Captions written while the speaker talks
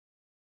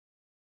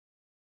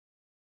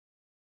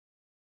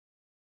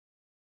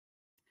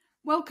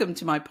Welcome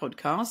to my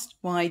podcast,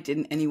 Why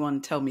Didn't Anyone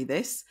Tell Me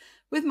This?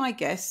 With my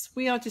guests,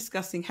 we are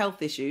discussing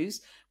health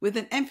issues with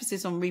an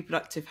emphasis on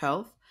reproductive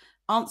health,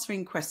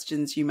 answering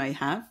questions you may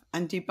have,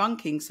 and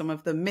debunking some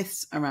of the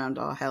myths around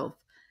our health.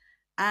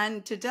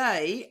 And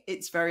today,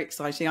 it's very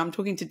exciting. I'm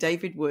talking to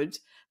David Wood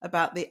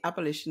about the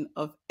abolition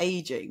of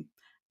aging.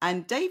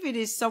 And David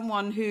is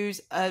someone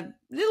who's a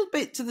little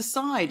bit to the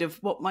side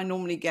of what my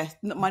normal guest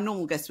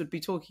would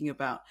be talking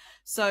about.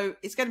 So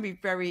it's going to be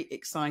very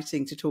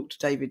exciting to talk to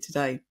David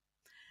today.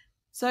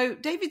 So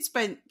David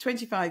spent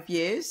 25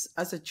 years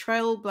as a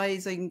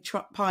trailblazing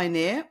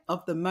pioneer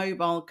of the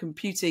mobile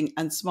computing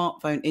and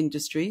smartphone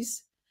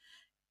industries,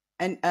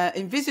 and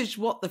envisaged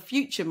what the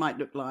future might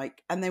look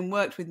like, and then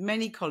worked with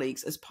many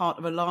colleagues as part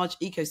of a large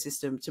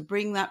ecosystem to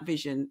bring that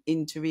vision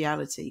into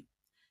reality.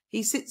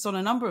 He sits on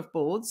a number of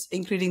boards,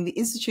 including the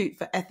Institute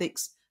for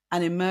Ethics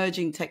and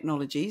Emerging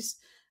Technologies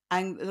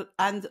and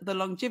the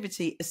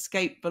Longevity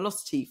Escape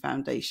Velocity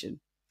Foundation.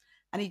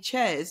 And he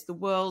chairs the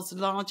world's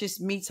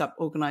largest meetup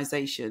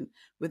organisation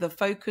with a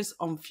focus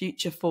on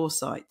future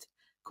foresight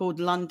called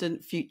London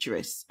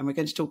Futurists, and we're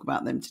going to talk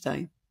about them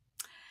today.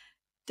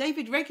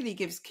 David regularly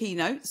gives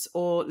keynotes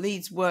or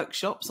leads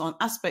workshops on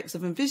aspects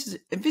of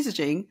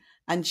envisaging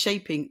and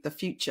shaping the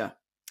future.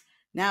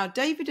 Now,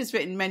 David has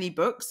written many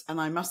books, and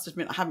I must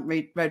admit I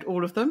haven't read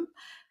all of them.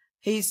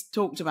 He's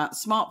talked about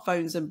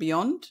smartphones and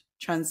beyond,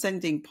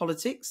 transcending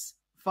politics,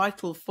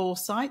 vital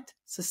foresight,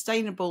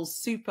 sustainable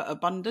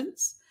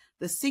superabundance,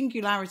 the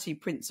singularity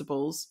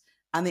principles,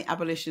 and the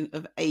abolition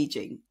of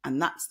aging.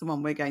 And that's the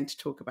one we're going to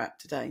talk about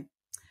today.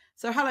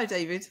 So hello,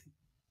 David.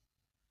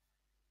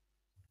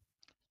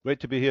 Great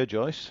to be here,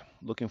 Joyce.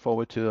 Looking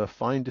forward to a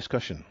fine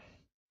discussion.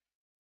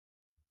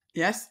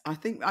 Yes, I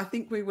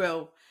think we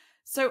will.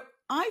 So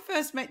I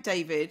first met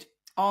David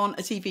on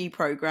a TV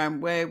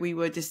program where we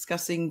were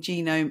discussing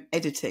genome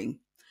editing.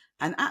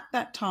 And at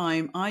that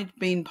time, I'd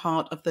been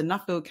part of the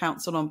Nuffield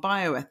Council on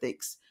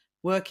Bioethics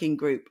working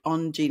group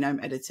on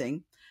genome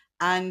editing.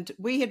 And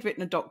we had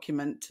written a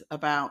document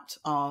about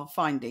our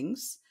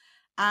findings.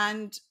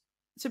 And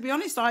to be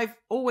honest, I've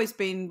always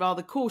been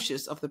rather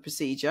cautious of the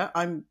procedure.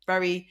 I'm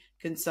very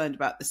concerned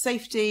about the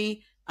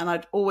safety, and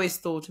I'd always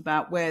thought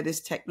about where this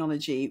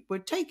technology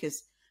would take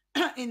us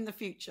in the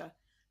future,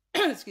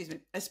 excuse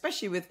me,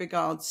 especially with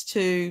regards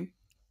to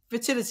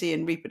fertility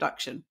and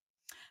reproduction.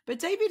 But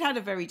David had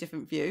a very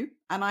different view,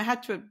 and I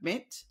had to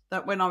admit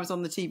that when I was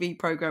on the TV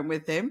program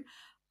with him,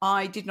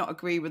 I did not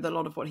agree with a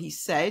lot of what he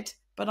said,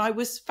 but I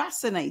was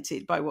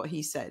fascinated by what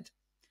he said.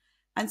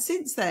 And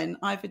since then,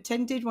 I've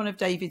attended one of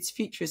David's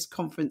futurist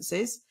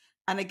conferences.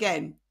 And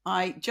again,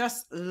 I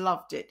just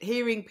loved it,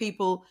 hearing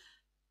people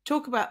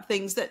talk about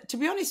things that, to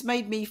be honest,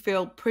 made me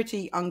feel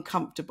pretty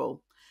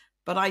uncomfortable.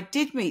 But I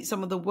did meet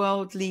some of the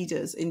world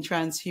leaders in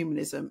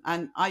transhumanism,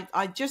 and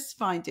I just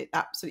find it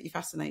absolutely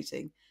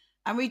fascinating.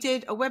 And we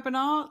did a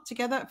webinar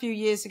together a few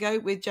years ago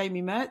with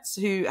Jamie Mertz,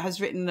 who has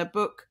written a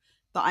book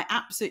that I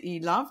absolutely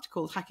loved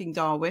called Hacking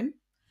Darwin.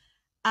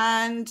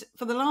 And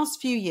for the last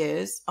few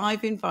years,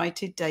 I've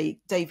invited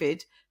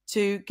David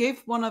to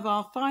give one of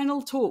our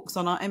final talks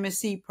on our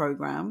MSc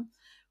program.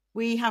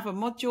 We have a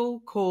module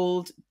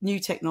called New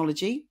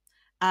Technology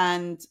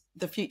and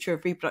the Future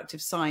of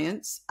Reproductive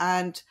Science.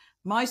 And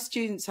my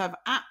students have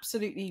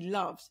absolutely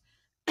loved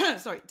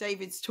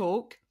David's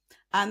talk.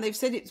 And they've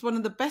said it's one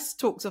of the best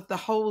talks of the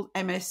whole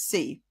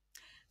MSc.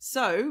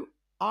 So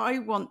I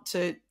want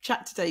to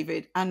chat to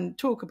David and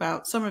talk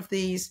about some of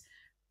these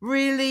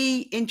really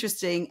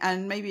interesting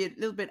and maybe a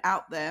little bit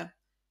out there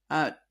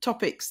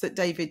topics that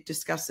David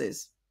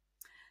discusses.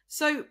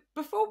 So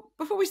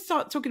before we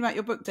start talking about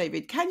your book,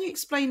 David, can you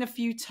explain a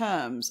few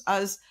terms,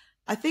 as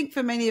I think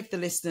for many of the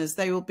listeners,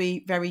 they will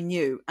be very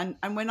new. And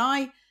when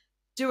I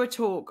do a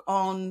talk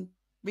on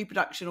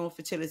reproduction or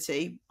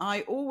fertility,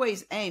 I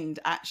always end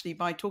actually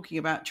by talking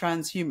about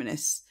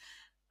transhumanists.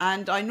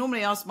 And I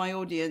normally ask my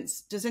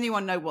audience, does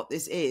anyone know what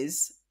this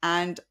is?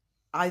 And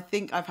I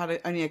think I've had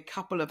only a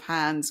couple of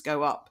hands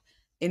go up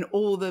in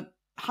all the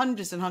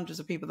hundreds and hundreds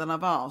of people that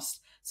I've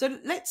asked. So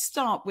let's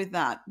start with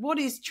that. What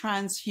is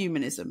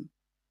transhumanism?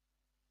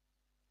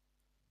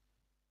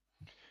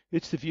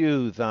 It's the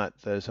view that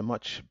there's a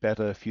much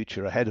better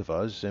future ahead of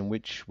us in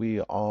which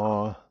we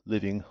are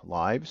living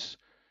lives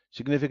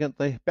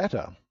significantly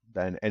better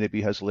than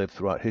anybody has lived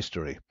throughout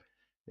history,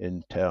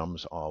 in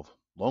terms of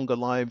longer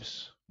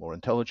lives, more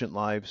intelligent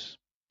lives,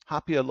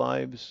 happier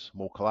lives,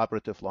 more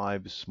collaborative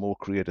lives, more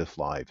creative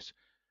lives.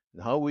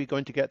 And how are we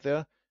going to get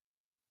there?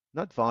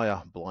 Not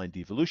via blind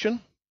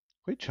evolution,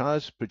 which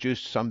has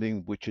produced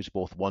something which is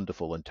both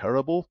wonderful and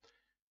terrible.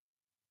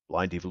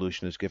 Blind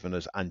evolution has given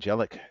us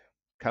angelic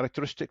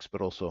characteristics,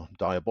 but also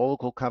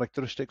diabolical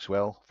characteristics.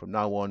 Well, from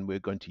now on, we're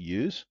going to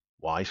use,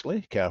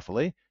 wisely,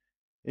 carefully,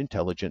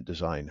 intelligent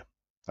design.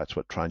 That's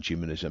what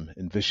transhumanism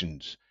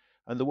envisions.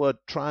 And the word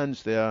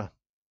trans there,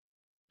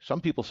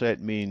 some people say it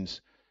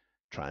means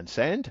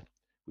transcend,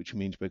 which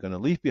means we're going to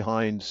leave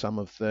behind some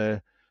of the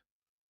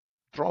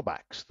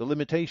drawbacks, the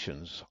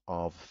limitations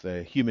of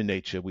the human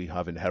nature we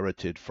have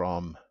inherited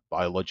from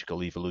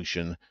biological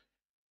evolution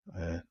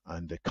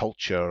and the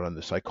culture and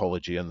the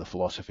psychology and the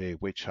philosophy,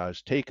 which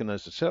has taken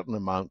us a certain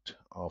amount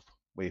of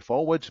way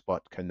forwards,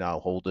 but can now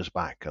hold us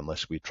back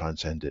unless we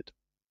transcend it.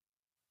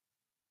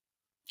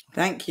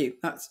 Thank you.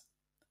 That's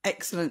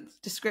excellent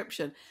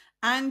description.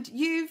 And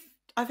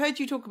I've heard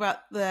you talk about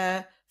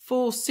the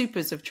 4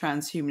 supers of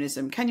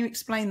transhumanism. Can you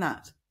explain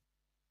that?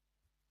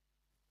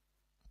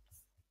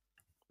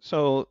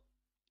 So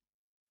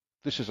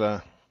this is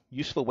a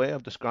useful way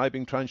of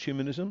describing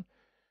transhumanism.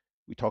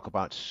 We talk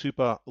about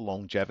super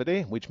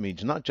longevity, which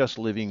means not just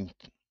living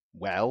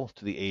well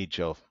to the age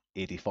of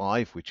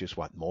 85, which is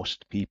what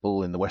most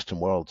people in the Western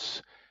world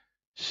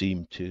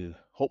seem to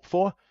hope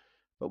for,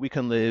 but we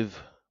can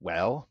live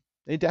well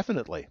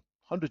indefinitely,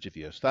 hundreds of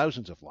years,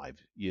 thousands of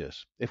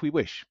years, if we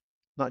wish,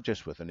 not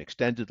just with an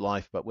extended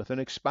life, but with an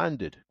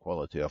expanded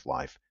quality of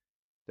life.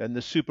 Then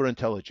the super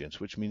intelligence,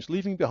 which means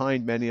leaving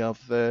behind many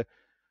of the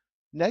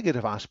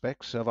negative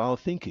aspects of our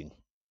thinking,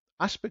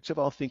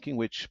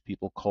 which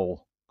people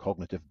call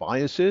cognitive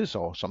biases,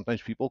 or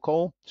sometimes people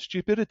call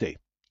stupidity,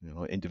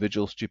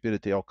 individual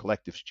stupidity or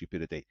collective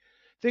stupidity.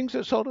 Things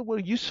that sort of were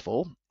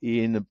useful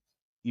in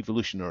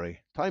evolutionary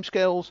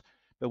timescales,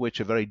 but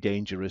which are very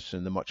dangerous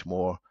in the much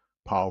more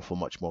powerful,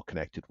 much more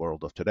connected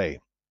world of today.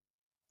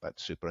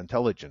 That's super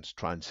intelligence,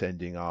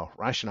 transcending our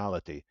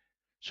rationality.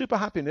 Super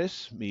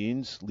happiness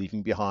means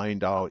leaving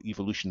behind our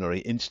evolutionary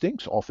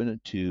instincts, often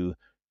to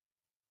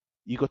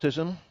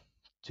egotism,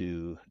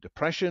 to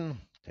depression,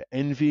 to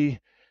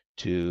envy,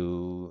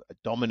 to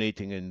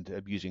dominating and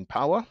abusing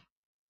power.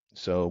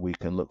 So we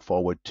can look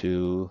forward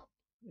to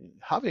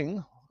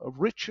having a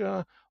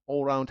richer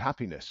all-round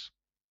happiness.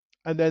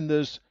 And then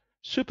there's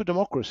super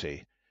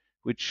democracy,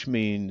 which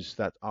means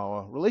that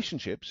our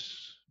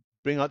relationships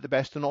bring out the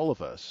best in all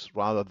of us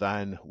rather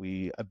than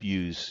we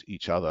abuse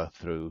each other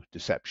through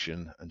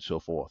deception and so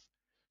forth.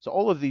 So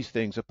all of these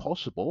things are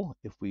possible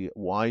if we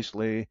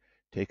wisely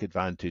take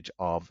advantage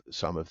of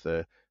some of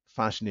the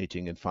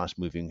fascinating and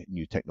fast-moving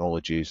new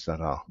technologies that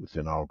are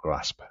within our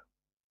grasp.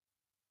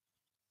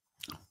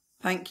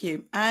 Thank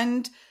you.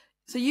 And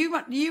so you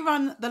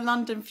run the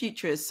London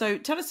Futurists. So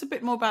tell us a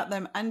bit more about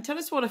them and tell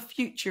us what a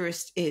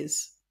futurist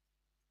is.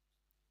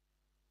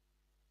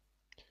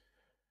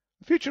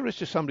 A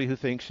futurist is somebody who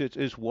thinks it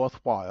is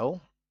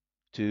worthwhile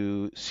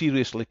to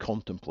seriously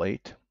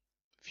contemplate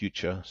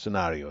future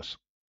scenarios.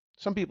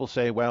 Some people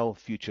say, well,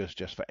 future is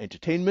just for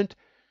entertainment,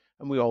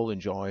 and we all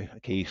enjoy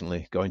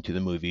occasionally going to the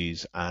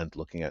movies and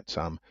looking at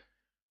some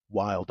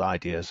wild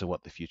ideas of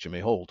what the future may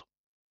hold.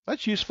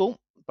 That's useful,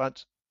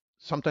 but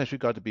sometimes we've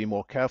got to be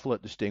more careful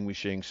at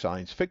distinguishing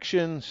science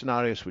fiction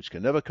scenarios which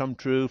can never come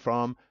true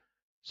from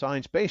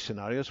science-based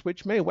scenarios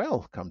which may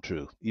well come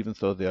true, even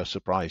though they are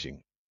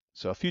surprising.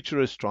 So a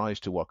futurist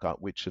tries to work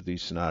out which of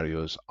these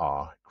scenarios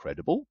are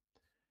credible.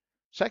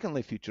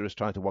 Secondly, futurists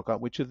try to work out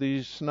which of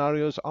these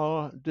scenarios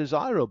are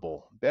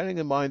desirable, bearing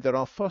in mind that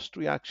our first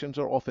reactions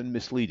are often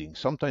misleading.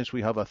 Sometimes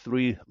we have a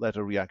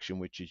 3-letter reaction,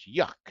 which is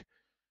yuck,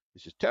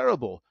 this is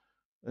terrible.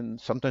 And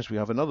sometimes we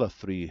have another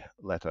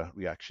 3-letter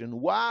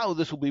reaction, wow,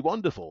 this will be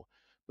wonderful.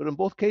 But in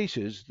both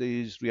cases,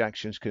 these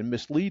reactions can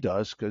mislead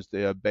us because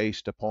they are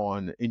based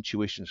upon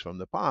intuitions from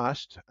the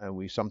past, and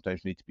we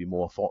sometimes need to be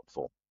more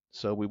thoughtful.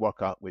 So we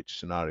work out which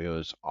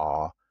scenarios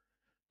are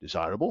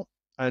desirable,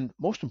 and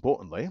most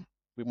importantly,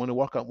 we want to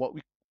work out what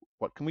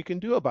we can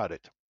do about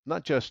it,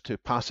 not just to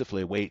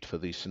passively wait for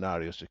these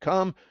scenarios to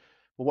come,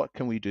 but what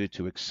can we do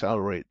to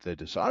accelerate the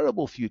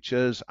desirable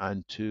futures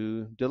and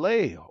to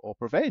delay or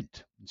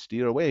prevent and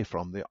steer away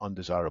from the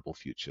undesirable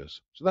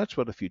futures. So that's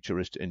what a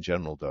futurist in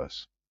general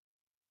does.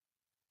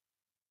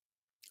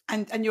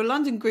 And your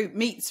London group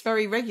meets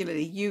very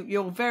regularly.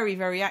 You're very,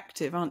 very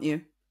active, aren't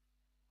you?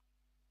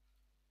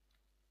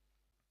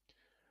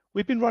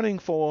 We've been running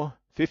for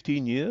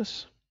 15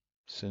 years,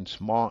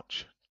 since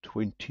March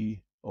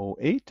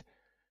 2008.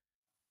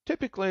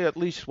 Typically at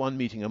least one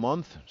meeting a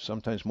month,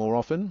 sometimes more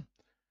often.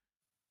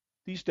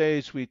 These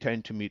days we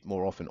tend to meet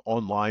more often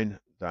online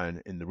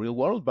than in the real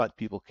world, but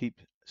people keep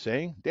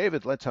saying,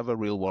 David, let's have a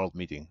real world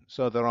meeting.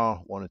 So there are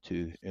 1 or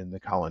 2 in the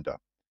calendar.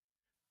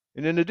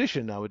 And in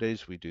addition,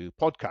 nowadays we do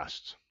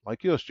podcasts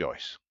like yours,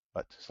 Joyce,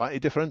 but slightly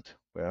different,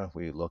 where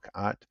we look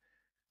at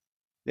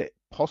the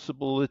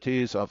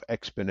possibilities of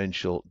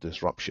exponential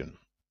disruption.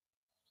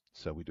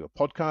 So we do a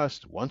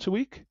podcast once a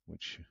week,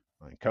 which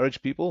I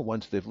encourage people,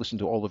 once they've listened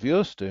to all of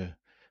yours, to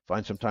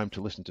find some time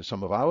to listen to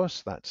some of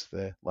ours. That's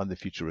the London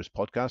Futurist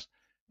podcast.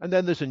 And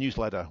then there's a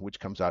newsletter which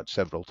comes out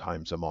several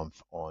times a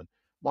month on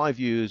my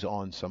views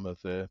on some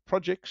of the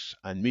projects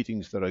and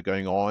meetings that are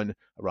going on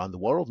around the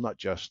world, not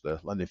just the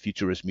London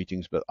Futurist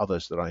meetings, but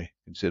others that I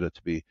consider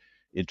to be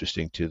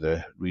interesting to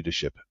the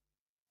readership.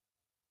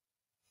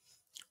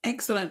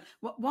 Excellent.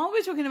 While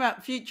we're talking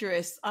about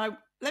futurists,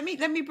 let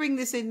me bring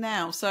this in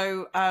now.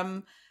 So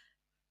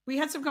we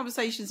had some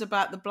conversations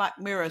about the Black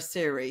Mirror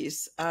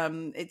series.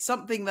 It's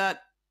something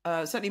that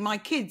certainly my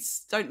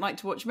kids don't like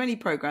to watch many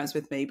programs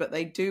with me, but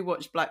they do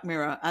watch Black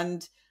Mirror,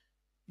 and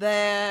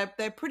they're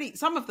pretty.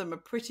 Some of them are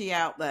pretty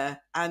out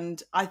there,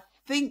 and I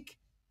think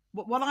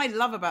what I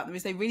love about them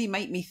is they really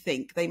make me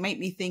think. They make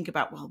me think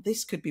about, well,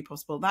 this could be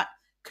possible, that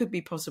could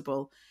be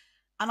possible.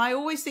 And I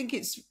always think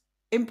it's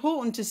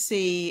important to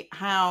see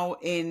how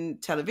in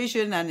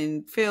television and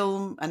in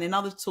film and in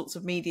other sorts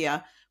of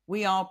media,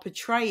 we are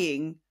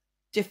portraying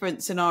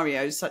different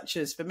scenarios, such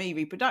as, for me,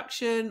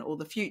 reproduction or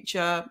the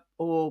future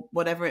or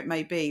whatever it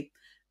may be.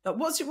 But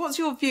what's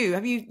your view?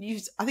 Have you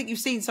I think you've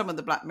seen some of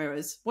the Black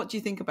Mirrors. What do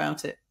you think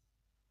about it?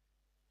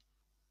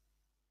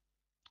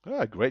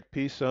 A great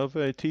piece of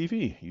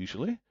TV,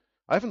 usually.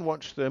 I haven't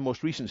watched the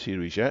most recent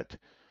series yet.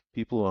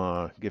 People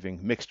are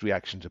giving mixed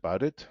reactions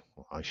about it.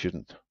 Well, I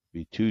shouldn't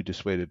be too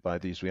dissuaded by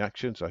these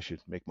reactions. I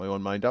should make my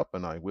own mind up,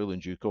 and I will in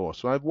due course.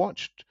 So I've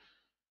watched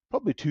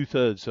probably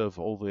 2/3 of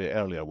all the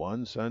earlier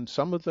ones, and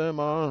some of them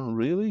are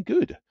really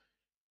good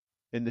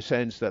in the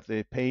sense that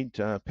they paint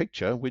a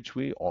picture which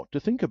we ought to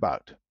think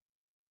about.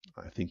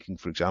 I'm thinking,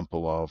 for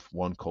example, of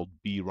one called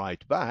Be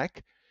Right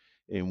Back,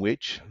 in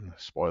which,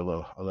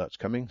 spoiler alert's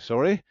coming,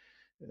 sorry,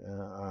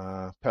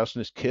 a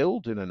person is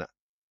killed in a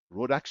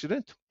road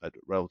accident at a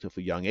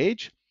relatively young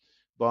age,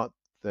 but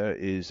there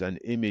is an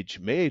image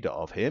made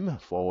of him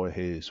for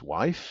his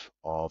wife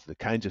of the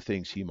kinds of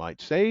things he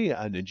might say,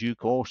 and in due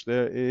course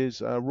there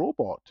is a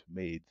robot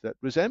made that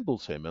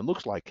resembles him and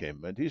looks like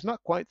him, and he's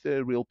not quite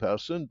the real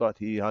person, but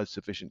he has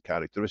sufficient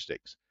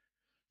characteristics.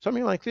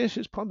 Something like this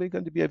is probably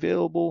going to be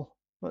available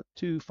not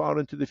too far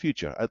into the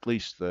future, at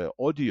least the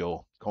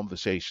audio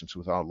conversations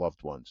with our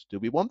loved ones. Do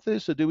we want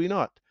this or do we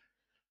not?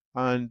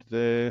 And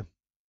the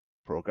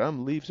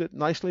program leaves it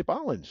nicely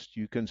balanced.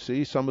 You can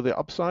see some of the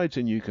upsides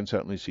and you can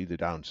certainly see the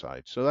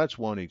downsides. So that's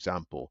one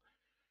example.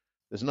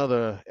 There's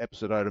another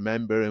episode I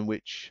remember in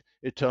which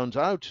it turns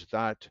out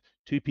that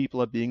two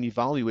people are being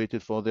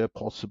evaluated for their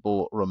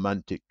possible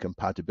romantic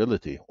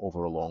compatibility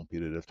over a long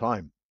period of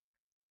time.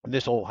 And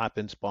this all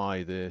happens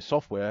by the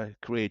software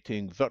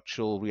creating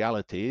virtual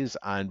realities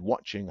and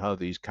watching how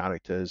these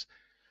characters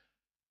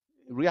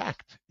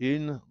react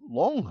in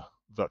long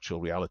virtual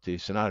reality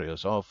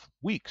scenarios of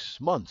weeks,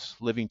 months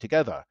living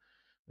together.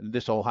 And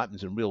this all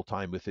happens in real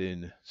time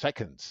within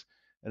seconds.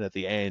 And at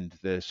the end,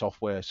 the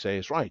software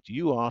says, right,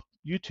 you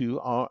two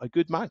are a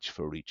good match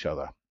for each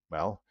other.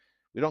 Well,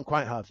 we don't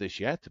quite have this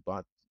yet,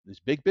 but this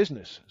big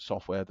business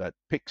software that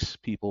picks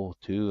people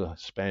to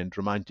spend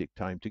romantic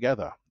time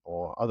together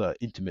or other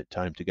intimate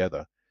time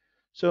together.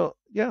 So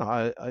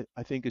yeah,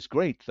 I think it's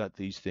great that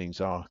these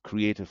things are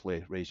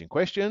creatively raising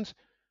questions,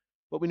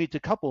 but we need to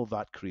couple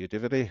that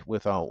creativity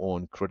with our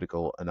own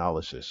critical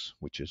analysis,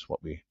 which is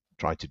what we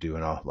try to do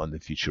in our London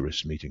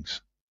Futurist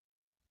meetings.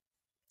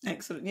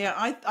 Excellent. Yeah,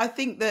 I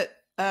think that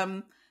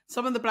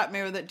some of the Black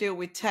Mirror that deal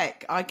with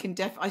tech, I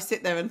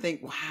sit there and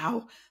think,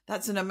 wow,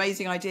 that's an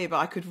amazing idea, but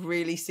I could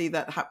really see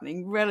that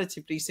happening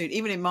relatively soon,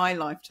 even in my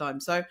lifetime.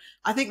 So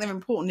I think they're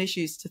important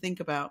issues to think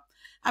about.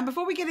 And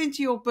before we get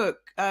into your book,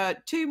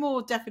 two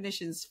more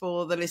definitions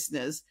for the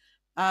listeners.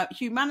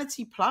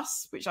 Humanity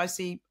Plus, which I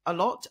see a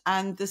lot,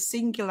 and the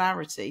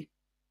singularity.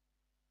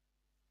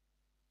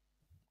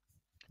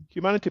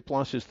 Humanity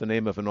Plus is the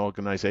name of an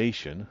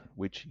organization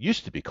which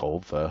used to be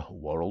called the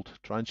World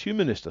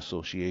Transhumanist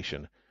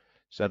Association,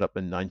 set up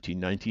in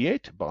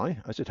 1998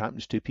 by, as it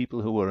happens, two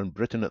people who were in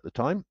Britain at the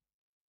time.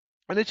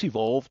 And it's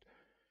evolved.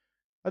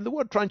 And the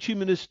word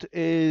transhumanist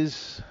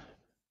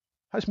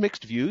has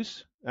mixed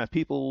views.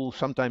 People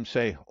sometimes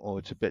say, oh,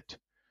 it's a bit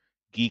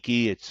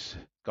geeky, it's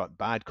got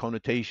bad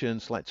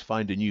connotations, let's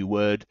find a new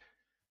word.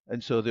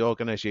 And so the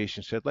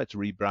organization said, let's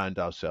rebrand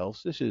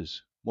ourselves. This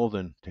is more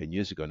than 10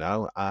 years ago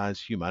now,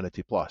 as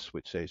Humanity Plus,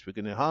 which says we're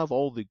going to have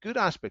all the good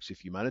aspects of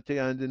humanity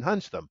and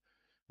enhance them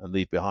and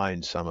leave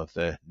behind some of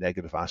the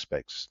negative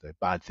aspects, the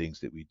bad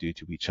things that we do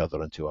to each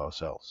other and to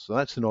ourselves. So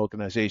that's an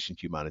organization,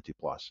 Humanity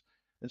Plus.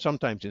 And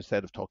sometimes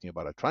instead of talking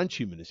about a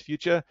transhumanist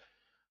future,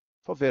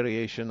 for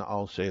variation,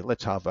 I'll say,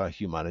 let's have a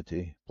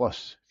Humanity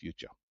Plus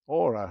future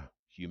or a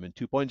Human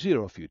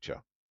 2.0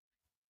 future.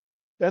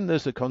 Then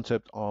there's the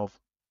concept of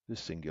the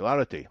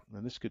singularity.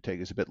 And this could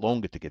take us a bit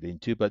longer to get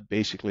into, but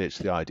basically it's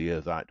the idea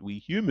that we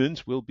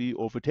humans will be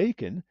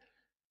overtaken,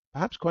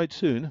 perhaps quite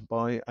soon,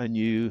 by a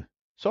new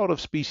sort of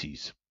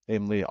species,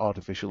 namely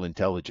artificial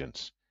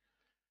intelligence.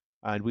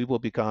 And we will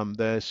become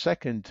the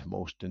second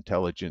most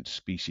intelligent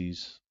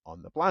species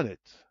on the planet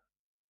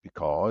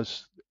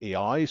because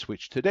AIs,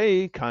 which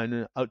today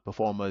can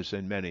outperform us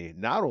in many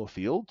narrow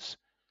fields,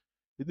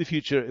 in the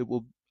future it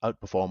will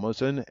outperform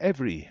us in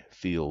every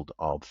field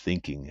of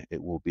thinking.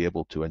 It will be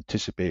able to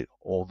anticipate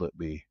all that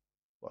we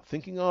are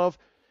thinking of,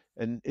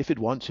 and if it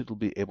wants, it will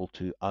be able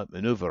to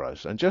outmaneuver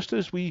us. And just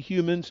as we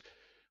humans,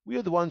 we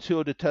are the ones who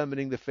are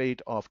determining the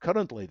fate of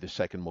currently the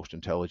second most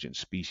intelligent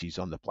species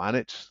on the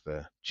planet,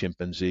 the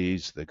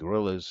chimpanzees, the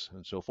gorillas,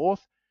 and so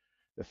forth.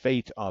 The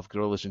fate of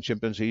gorillas and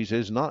chimpanzees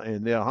is not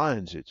in their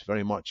hands. It's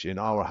very much in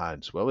our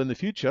hands. Well, in the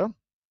future,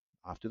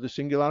 after the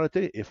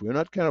singularity, if we're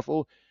not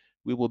careful,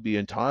 we will be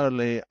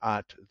entirely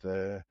at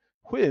the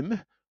whim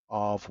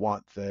of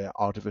what the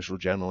artificial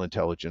general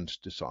intelligence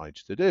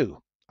decides to do.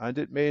 and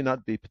it may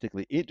not be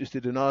particularly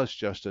interested in us,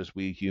 just as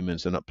we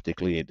humans are not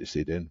particularly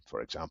interested in,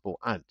 for example,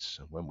 ants.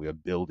 When we are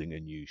building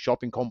a new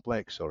shopping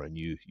complex or a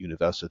new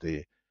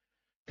university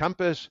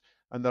campus,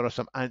 and there are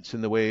some ants in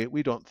the way,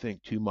 we don't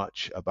think too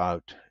much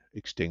about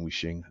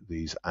extinguishing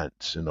these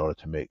ants in order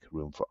to make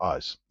room for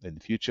us. In the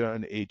future,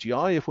 an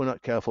AGI, if we're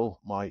not careful,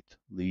 might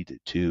lead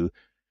to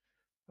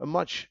a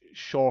much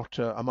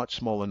shorter, a much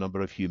smaller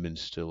number of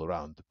humans still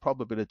around. The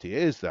probability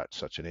is that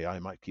such an AI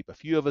might keep a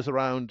few of us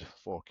around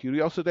for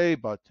curiosity,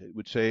 but it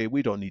would say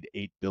we don't need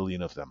 8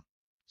 billion of them.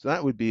 So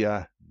that would be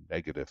a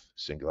negative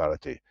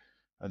singularity.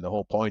 And the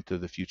whole point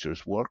of the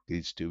future's work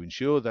is to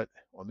ensure that,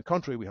 on the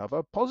contrary, we have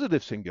a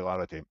positive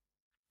singularity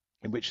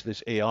in which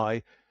this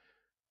AI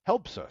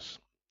helps us,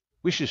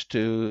 wishes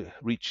to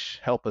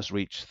help us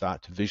reach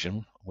that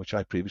vision, which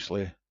I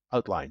previously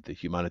outlined, the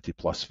Humanity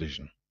Plus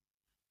vision.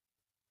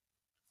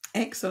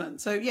 Excellent.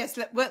 So yes,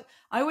 well,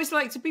 I always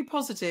like to be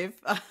positive.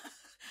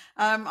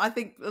 I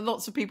think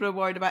lots of people are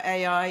worried about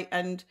AI,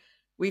 and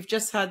we've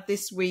just had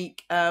this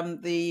week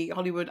the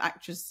Hollywood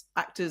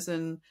actors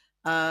and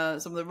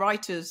some of the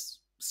writers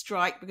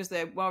strike because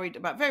they're worried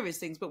about various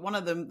things. But one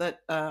of them that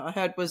I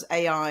heard was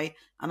AI,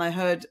 and I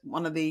heard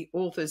one of the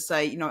authors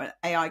say,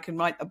 AI can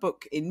write a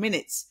book in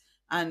minutes.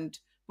 And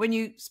when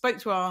you spoke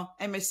to our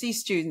MSc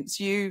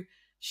students, you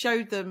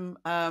showed them.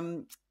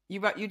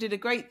 You did a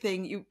great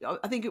thing.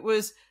 I think it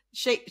was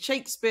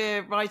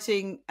Shakespeare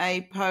writing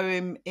a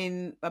poem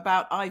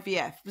about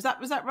IVF. Was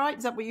that right?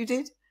 Is that what you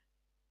did?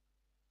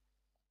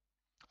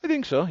 I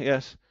think so,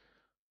 yes.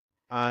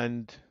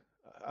 And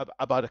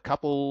about a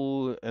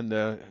couple in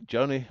their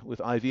journey with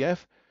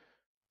IVF,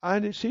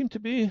 and it seemed to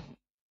be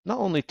not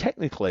only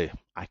technically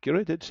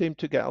accurate, it seemed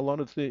to get a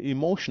lot of the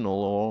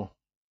emotional or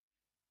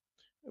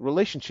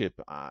relationship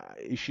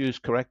issues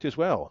correct as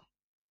well.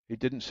 It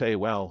didn't say,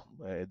 well,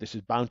 this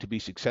is bound to be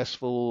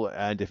successful,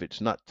 and if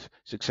it's not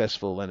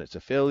successful, then it's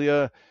a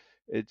failure.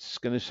 It's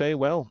going to say,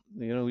 well,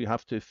 we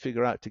have to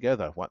figure out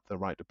together what the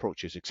right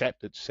approach is,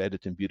 except it said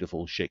it in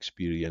beautiful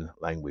Shakespearean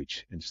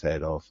language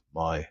instead of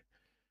my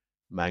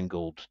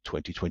mangled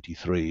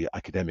 2023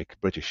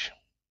 academic British.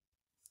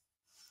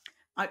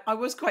 I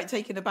was quite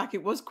taken aback.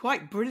 It was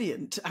quite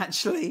brilliant,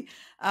 actually.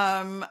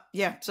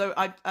 So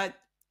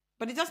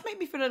but it does make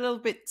me feel a little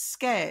bit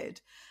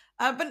scared.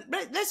 But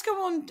let's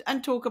go on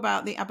and talk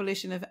about the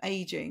abolition of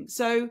aging.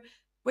 So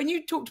when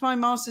you talked to my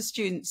master's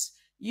students,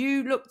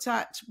 you looked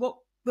at what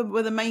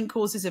were the main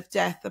causes of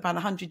death about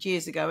 100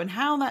 years ago and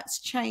how that's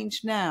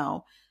changed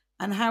now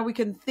and how we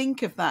can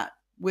think of that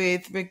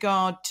with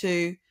regard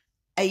to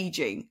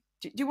aging.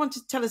 Do you want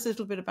to tell us a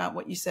little bit about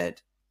what you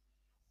said?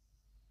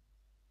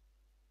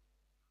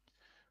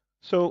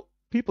 So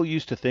people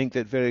used to think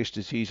that various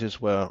diseases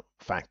were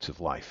facts of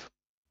life,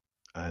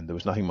 and there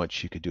was nothing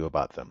much you could do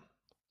about them.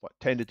 What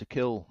tended to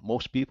kill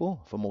most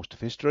people for most of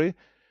history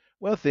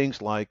were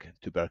things like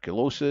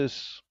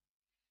tuberculosis,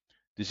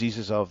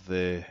 diseases of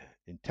the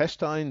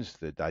intestines,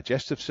 the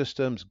digestive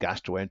systems,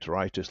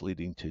 gastroenteritis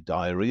leading to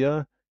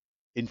diarrhea,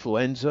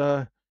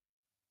 influenza,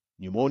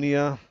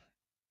 pneumonia,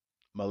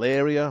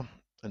 malaria,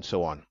 and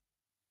so on.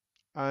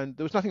 And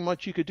there was nothing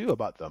much you could do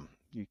about them.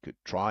 You could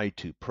try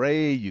to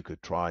pray, you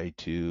could try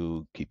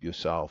to keep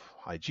yourself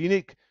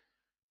hygienic,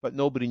 but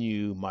nobody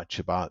knew much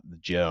about the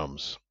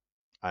germs.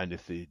 And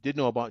if they did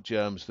know about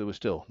germs, there was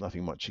still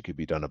nothing much that could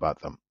be done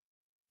about them.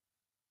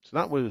 So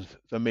that was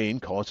the main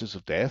causes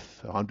of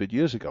death 100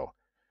 years ago.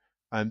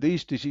 And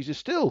these diseases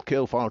still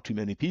kill far too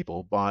many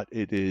people, but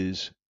it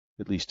is,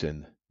 at least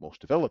in most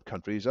developed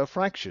countries, a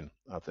fraction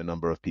of the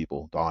number of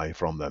people die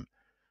from them.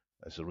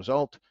 As a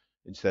result,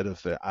 instead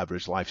of the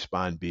average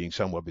lifespan being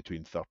somewhere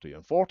between 30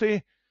 and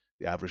 40,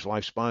 the average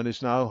lifespan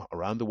is now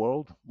around the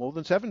world more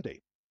than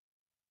 70.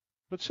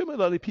 But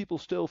similarly, people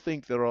still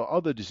think there are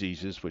other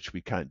diseases which we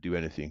can't do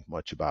anything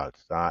much about.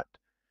 That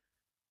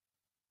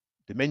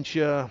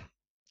dementia,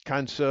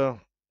 cancer,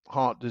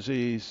 heart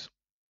disease,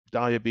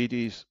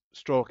 diabetes,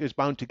 stroke is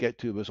bound to get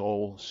to us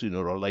all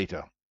sooner or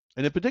later.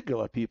 And in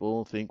particular,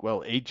 people think,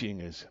 well,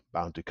 aging is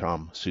bound to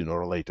come sooner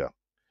or later.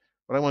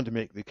 But I want to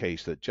make the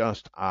case that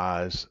just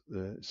as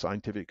the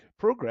scientific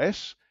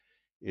progress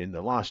in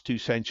the last 2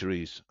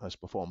 centuries has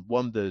performed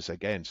wonders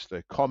against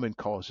the common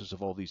causes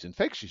of all these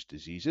infectious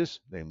diseases,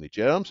 namely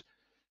germs,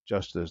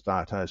 just as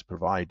that has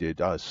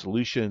provided us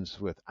solutions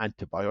with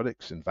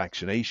antibiotics and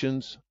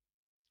vaccinations.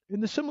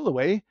 In a similar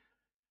way,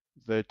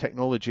 the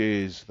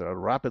technologies that are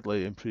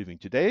rapidly improving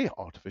today,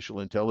 artificial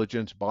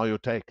intelligence,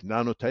 biotech,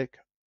 nanotech,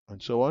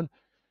 and so on,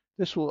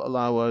 this will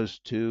allow us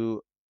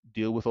to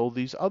deal with all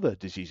these other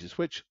diseases,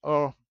 which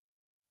are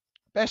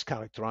best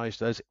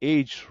characterized as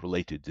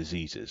age-related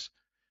diseases.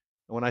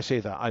 When I say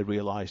that, I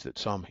realize that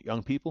some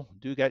young people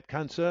do get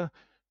cancer.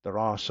 There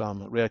are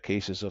some rare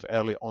cases of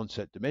early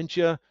onset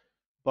dementia,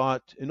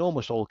 but in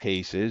almost all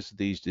cases,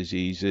 these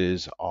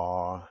diseases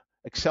are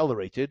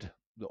accelerated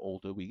the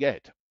older we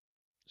get.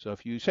 So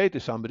if you say to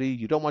somebody,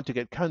 you don't want to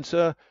get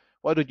cancer,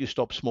 why don't you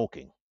stop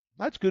smoking?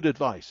 That's good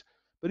advice.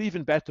 But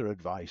even better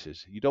advice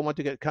is, you don't want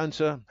to get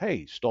cancer,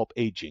 hey, stop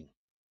aging.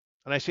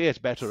 And I say it's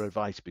better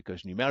advice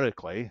because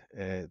numerically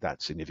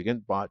that's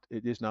significant, but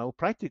it is now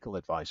practical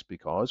advice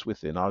because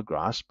within our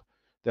grasp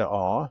there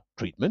are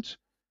treatments,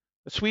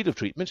 a suite of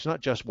treatments,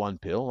 not just one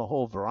pill, a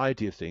whole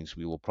variety of things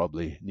we will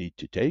probably need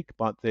to take,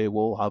 but they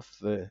will have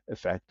the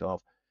effect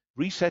of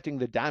resetting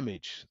the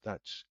damage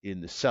that's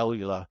in the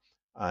cellular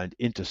and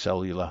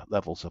intercellular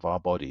levels of our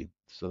body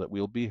so that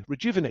we'll be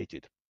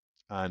rejuvenated.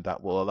 And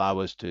that will allow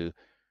us to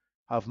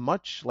have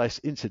much less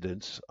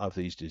incidence of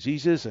these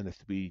diseases. And if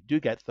we do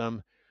get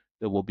them,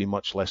 they will be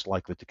much less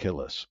likely to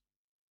kill us.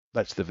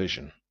 That's the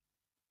vision.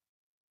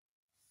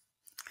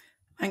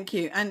 Thank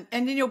you. And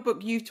in your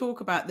book, you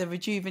talk about the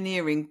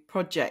Rejuveneering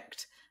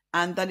Project,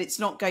 and that it's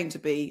not going to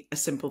be a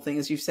simple thing.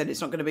 As you've said, it's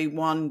not going to be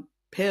one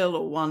pill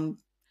or one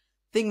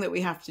thing that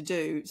we have to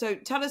do. So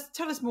tell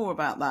us more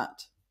about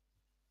that.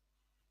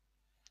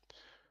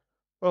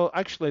 Well,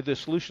 actually, the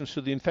solutions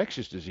to the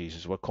infectious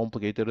diseases were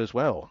complicated as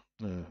well.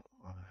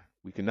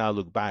 We can now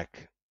look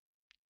back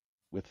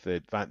with the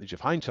advantage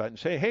of hindsight and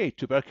say, hey,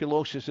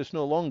 tuberculosis is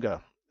no longer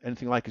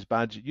anything like as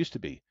bad as it used to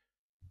be.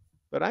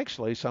 But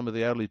actually, some of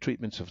the early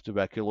treatments of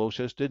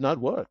tuberculosis did not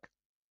work.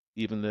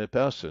 Even the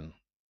person,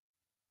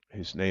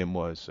 his name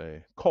was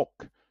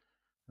Koch,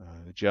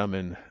 the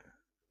German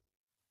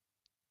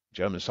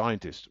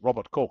scientist,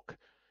 Robert Koch,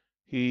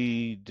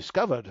 he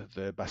discovered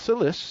the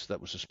bacillus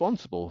that was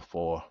responsible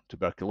for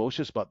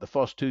tuberculosis, but the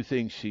first two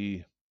things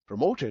he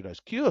promoted as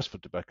cures for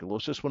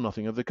tuberculosis were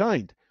nothing of the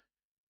kind.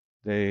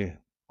 They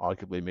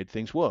arguably made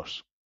things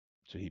worse.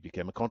 So he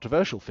became a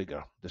controversial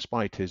figure,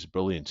 despite his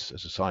brilliance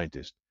as a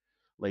scientist.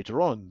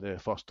 Later on, the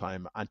first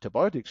time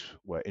antibiotics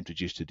were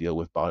introduced to deal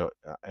with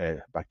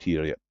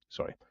bacteria,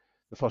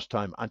 the first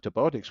time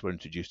antibiotics were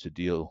introduced to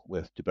deal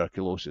with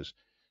tuberculosis,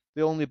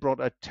 they only brought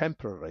a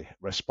temporary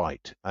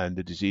respite, and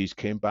the disease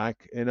came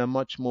back in a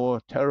much more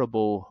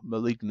terrible,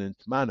 malignant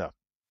manner.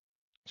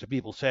 So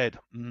people said,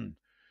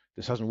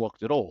 this hasn't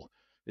worked at all.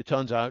 It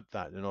turns out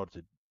that in order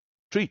to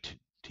treat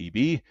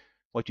TB,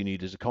 what you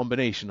need is a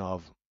combination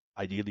of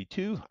ideally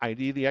two,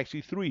 ideally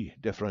actually three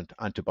different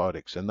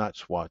antibiotics, and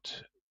that's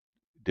what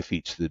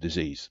defeats the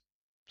disease.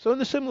 So in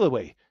a similar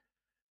way,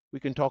 we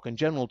can talk in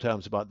general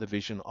terms about the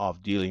vision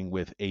of dealing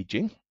with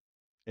aging.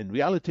 In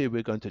reality,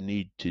 we're going to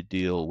need to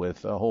deal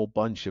with a whole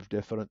bunch of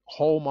different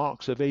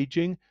hallmarks of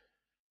aging,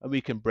 and we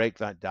can break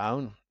that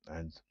down,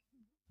 and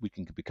we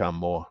can become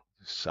more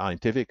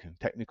scientific and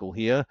technical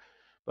here.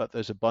 But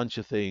there's a bunch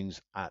of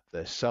things at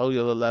the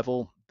cellular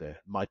level, the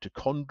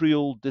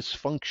mitochondrial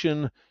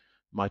dysfunction.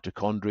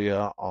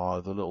 Mitochondria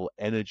are the little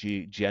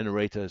energy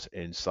generators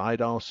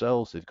inside our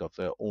cells. They've got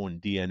their own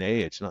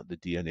DNA. It's not the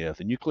DNA of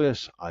the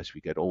nucleus. As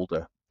we get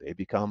older, they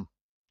become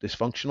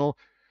dysfunctional.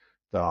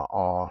 There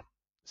are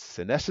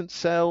senescent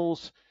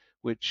cells,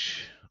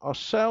 which are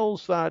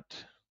cells that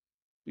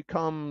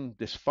become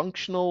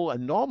dysfunctional.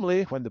 And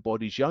normally, when the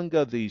body's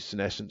younger, these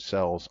senescent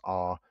cells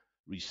are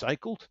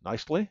recycled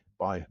nicely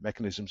by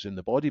mechanisms in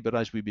the body. But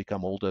as we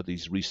become older,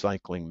 these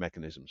recycling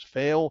mechanisms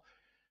fail.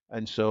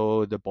 And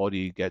so the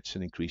body gets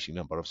an increasing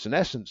number of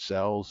senescent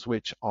cells,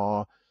 which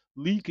are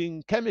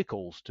leaking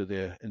chemicals to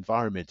the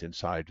environment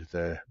inside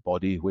the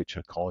body, which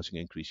are causing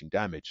increasing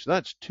damage. So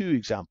that's two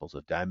examples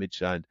of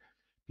damage. And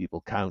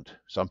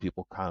some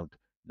people count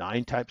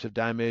 9 types of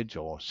damage,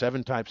 or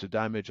 7 types of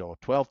damage, or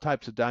 12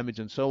 types of damage,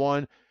 and so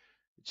on.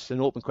 It's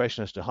an open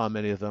question as to how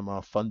many of them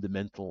are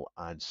fundamental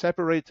and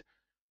separate.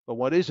 But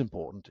what is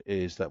important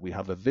is that we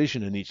have a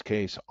vision in each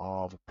case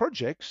of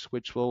projects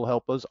which will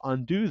help us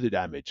undo the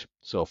damage.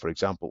 So, for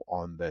example,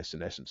 on the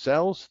senescent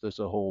cells, there's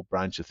a whole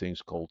branch of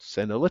things called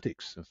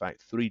senolytics. In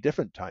fact, 3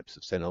 different types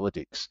of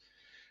senolytics,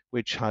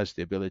 which has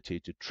the ability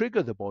to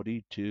trigger the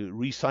body to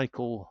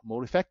recycle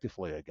more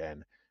effectively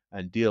again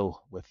and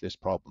deal with this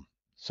problem.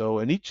 So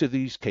in each of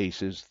these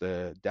cases,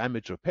 the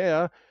damage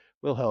repair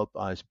will help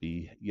us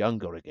be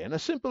younger again. A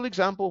simple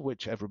example,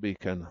 which everybody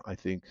can, I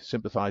think,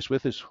 sympathize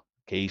with, is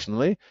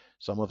occasionally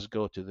some of us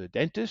go to the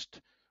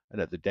dentist, and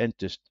at the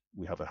dentist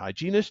we have a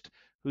hygienist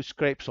who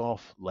scrapes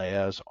off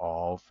layers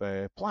of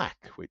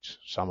plaque, which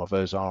some of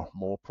us are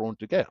more prone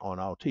to get on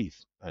our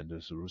teeth. And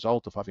as a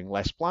result of having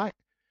less plaque,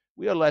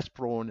 we are less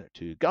prone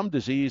to gum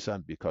disease,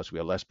 and because we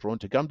are less prone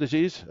to gum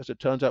disease, as it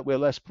turns out, we're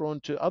less prone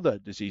to other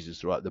diseases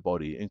throughout the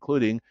body,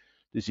 including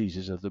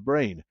diseases of the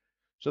brain.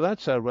 So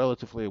that's a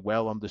relatively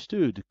well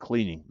understood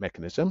cleaning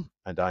mechanism,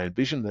 and I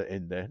envision that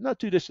in the not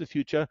too distant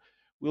future,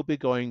 we'll be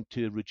going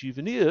to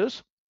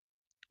rejuveneers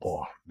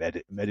or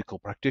medical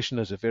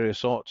practitioners of various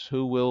sorts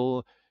who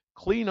will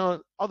clean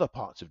out other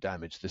parts of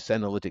damage, the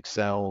senolytic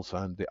cells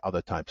and the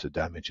other types of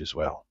damage as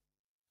well.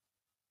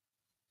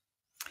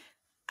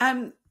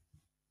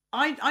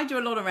 I do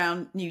a lot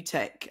around new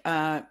tech,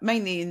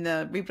 mainly in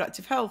the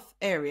reproductive health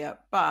area,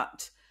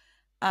 but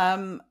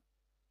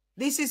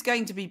this is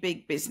going to be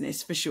big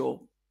business for sure.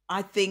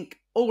 I think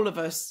all of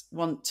us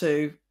want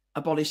to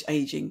abolish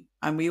aging,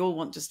 and we all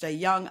want to stay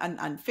young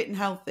and fit and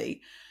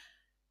healthy.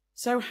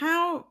 So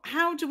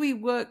how do we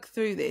work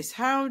through this?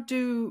 How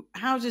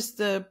does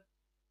the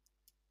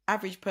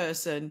average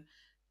person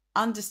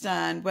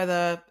understand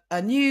whether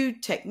a new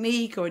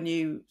technique or a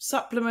new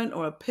supplement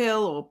or a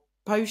pill or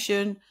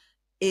potion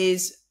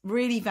is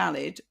really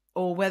valid,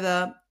 or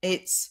whether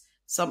it's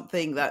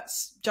something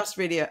that's just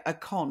really a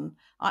con.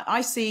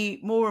 I see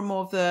more and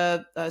more of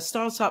the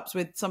startups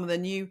with some of the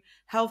new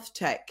health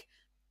tech,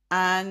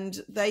 and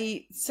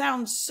they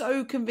sound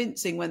so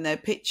convincing when they're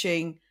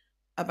pitching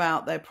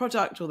about their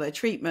product or their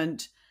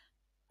treatment.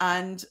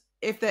 And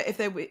if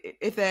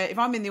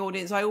I'm in the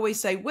audience, I always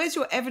say, where's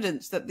your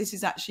evidence that this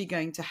is actually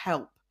going to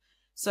help?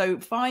 So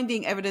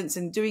finding evidence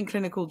and doing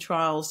clinical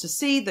trials to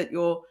see that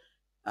your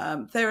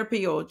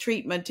therapy or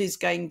treatment is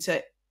going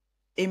to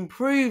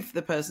improve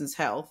the person's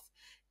health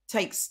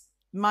takes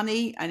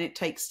money and it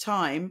takes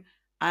time,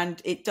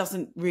 and it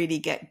doesn't really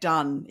get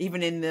done.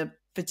 Even in the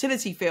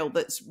fertility field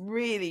that's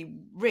really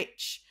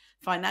rich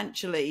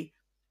financially,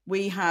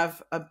 we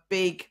have a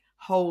big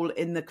hole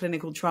in the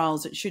clinical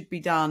trials that should be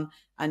done,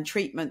 and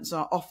treatments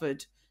are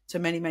offered to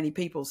many, many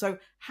people. So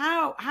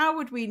how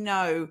would we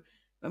know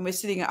when we're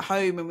sitting at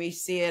home and we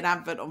see an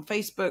advert on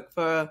Facebook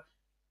for,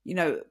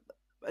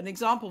 an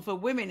example for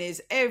women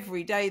is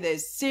every day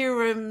there's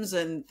serums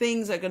and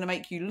things that are going to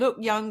make you look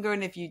younger.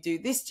 And if you do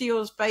this to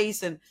your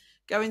face and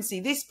go and see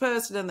this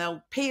person and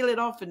they'll peel it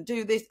off and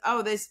do this.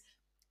 Oh, there's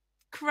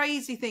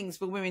crazy things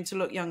for women to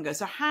look younger.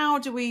 So how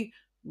do we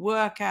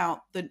work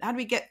out how do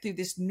we get through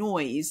this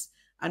noise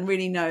and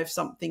really know if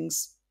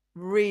something's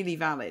really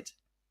valid?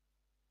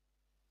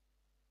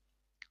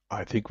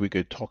 I think we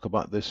could talk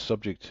about this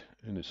subject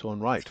in its own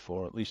right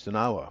for at least an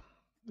hour.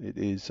 It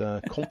is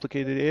a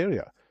complicated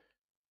area.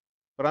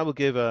 But I will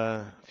give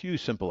a few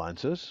simple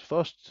answers.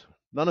 First,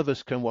 none of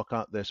us can work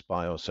out this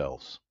by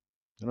ourselves.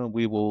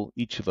 We will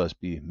each of us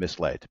be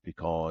misled,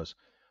 because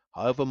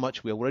however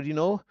much we already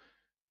know,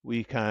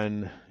 we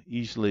can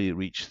easily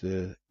reach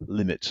the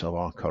limits of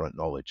our current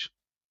knowledge.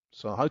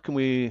 So how can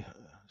we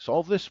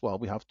solve this? Well,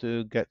 we have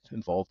to get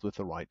involved with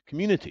the right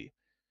community.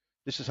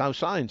 This is how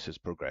science has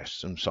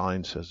progressed, and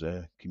science has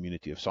a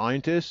community of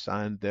scientists,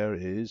 and there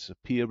is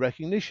peer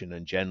recognition.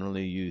 And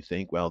generally you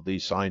think, well,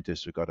 these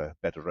scientists have got a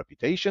better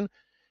reputation.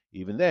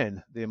 Even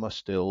then, they must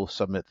still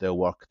submit their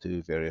work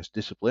to various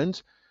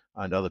disciplines,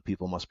 and other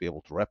people must be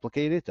able to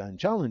replicate it and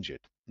challenge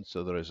it. And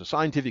so there is a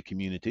scientific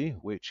community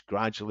which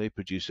gradually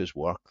produces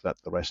work that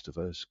the rest of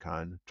us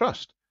can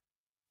trust.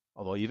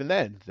 Although even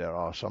then, there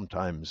are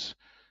sometimes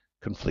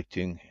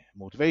conflicting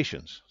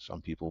motivations.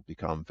 Some people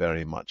become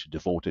very much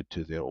devoted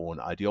to their own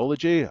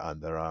ideology,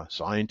 and there are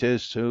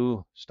scientists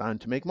who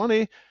stand to make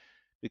money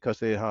because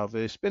they have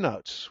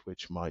spin-outs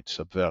which might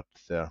subvert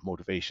their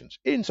motivations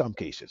in some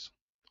cases.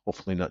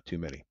 Hopefully not too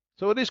many.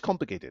 So it is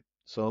complicated.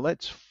 So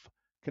let's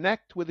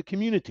connect with the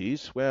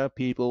communities where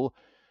people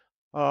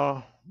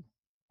are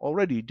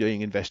already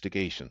doing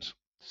investigations.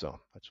 So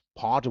that's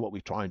part of what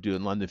we try and do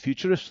in London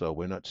Futurists, so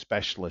we're not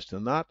specialists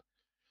in that.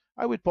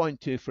 I would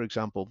point to, for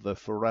example, the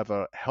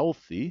Forever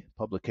Healthy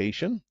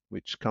publication,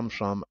 which comes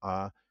from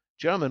a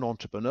German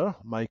entrepreneur,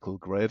 Michael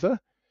Greve.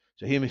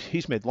 So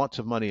he's made lots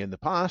of money in the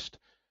past,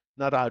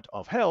 not out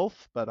of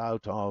health, but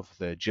out of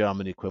the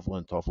German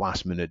equivalent of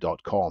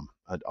lastminute.com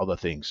and other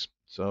things.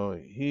 So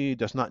he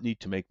does not need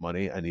to make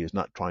money, and he is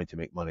not trying to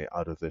make money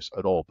out of this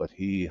at all, but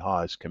he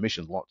has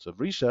commissioned lots of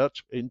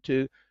research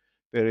into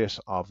various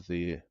of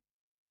the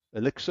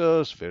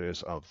elixirs,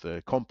 various of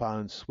the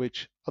compounds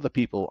which other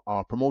people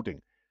are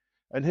promoting.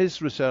 And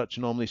his research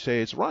normally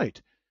says,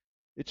 right,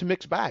 it's a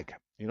mixed bag.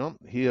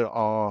 Here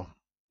are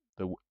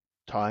the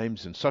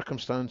times and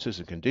circumstances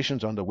and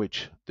conditions under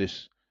which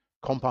this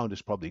compound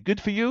is probably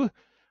good for you,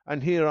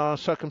 and here are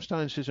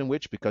circumstances in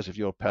which, because of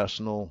your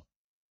personal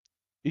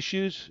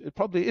issues, it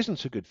probably isn't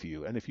so good for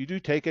you. And if you do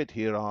take it,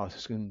 here are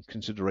some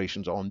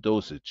considerations on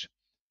dosage.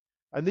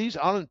 And these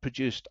aren't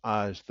produced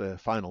as the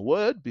final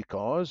word,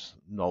 because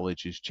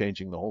knowledge is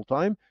changing the whole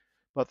time,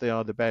 but they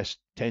are the best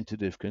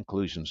tentative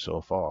conclusions so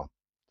far.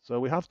 So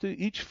we have to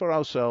each for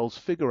ourselves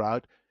figure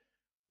out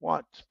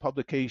what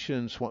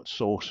publications, what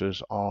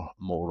sources are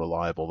more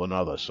reliable than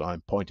others. So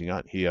I'm pointing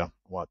out here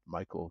what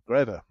Michael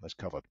Greve has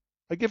covered.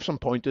 I give some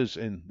pointers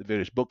in the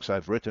various books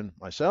I've written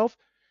myself.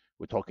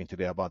 We're talking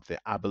today about the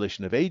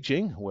Abolition of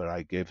Aging, where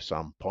I give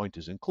some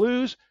pointers and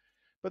clues,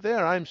 but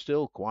there I'm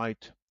still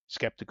quite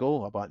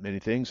skeptical about many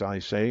things. I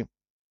say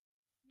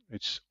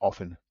it's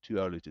often too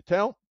early to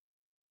tell.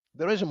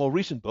 There is a more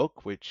recent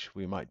book, which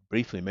we might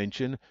briefly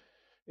mention.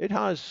 It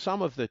has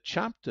some of the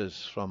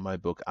chapters from my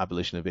book,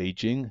 Abolition of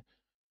Aging,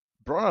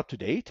 brought up to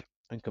date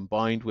and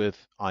combined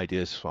with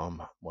ideas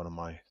from one of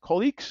my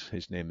colleagues.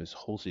 His name is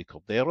Jose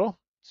Cordero,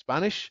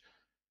 Spanish,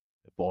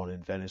 born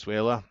in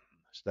Venezuela,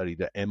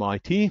 studied at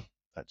MIT.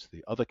 That's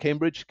the other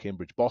Cambridge,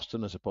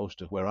 Boston, as opposed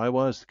to where I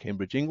was,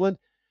 Cambridge, England.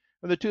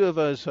 And the two of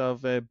us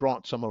have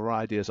brought some of our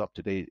ideas up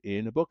to date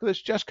in a book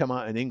that's just come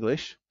out in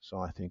English, so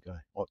I think I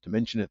ought to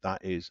mention it.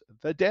 That is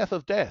The Death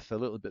of Death, a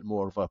little bit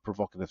more of a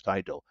provocative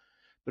title.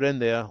 But in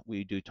there,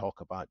 we do talk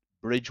about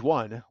Bridge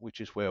 1,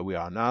 which is where we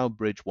are now.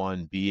 Bridge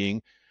 1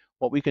 being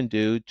what we can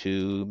do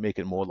to make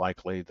it more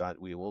likely that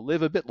we will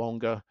live a bit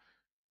longer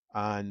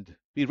and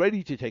be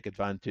ready to take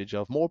advantage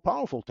of more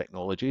powerful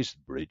technologies,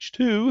 bridge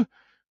to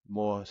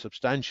more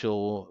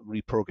substantial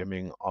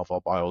reprogramming of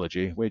our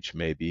biology, which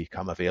may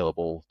become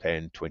available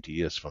 10, 20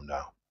 years from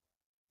now.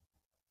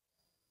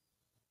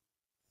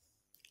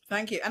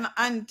 Thank you.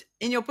 And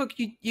in your book,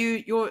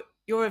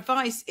 your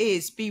advice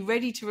is be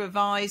ready to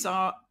revise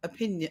our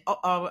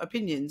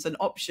opinions and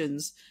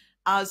options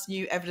as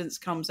new evidence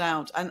comes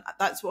out. And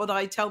that's what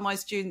I tell my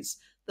students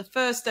the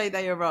first day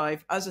they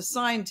arrive. As a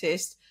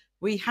scientist,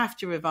 we have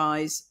to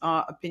revise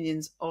our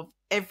opinions of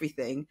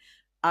everything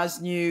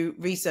as new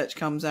research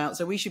comes out.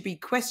 So we should be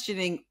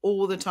questioning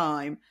all the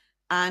time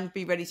and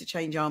be ready to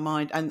change our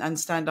mind and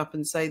stand up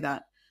and say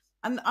that.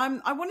 And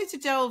I wanted to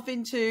delve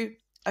into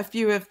a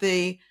few of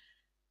the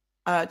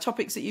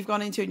topics that you've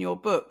gone into in your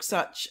book,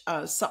 such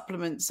as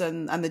supplements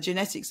and the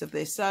genetics of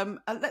this.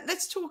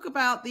 Let's talk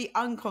about the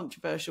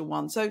uncontroversial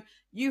one. So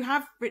you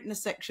have written a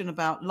section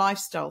about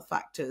lifestyle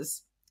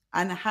factors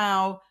and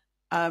how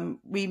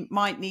we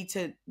might need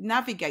to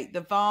navigate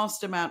the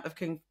vast amount of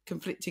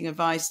conflicting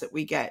advice that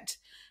we get,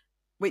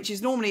 which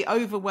is normally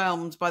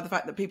overwhelmed by the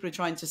fact that people are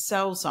trying to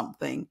sell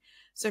something.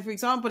 So, for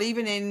example,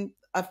 even in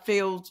a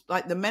field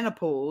like the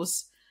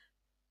menopause,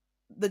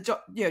 the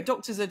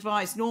doctor's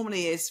advice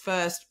normally is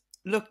first,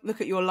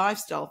 look at your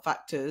lifestyle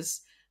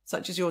factors,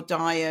 such as your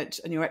diet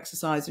and your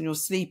exercise and your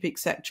sleep,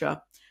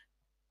 etc.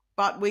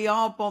 But we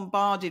are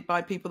bombarded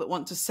by people that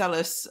want to sell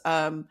us,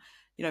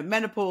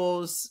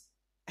 menopause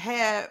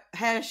hair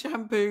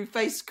shampoo,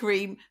 face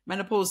cream,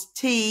 menopause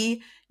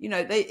tea.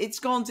 It's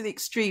gone to the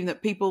extreme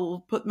that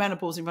people put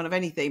menopause in front of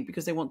anything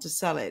because they want to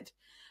sell it.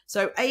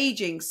 So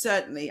aging,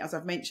 certainly, as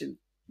I've mentioned,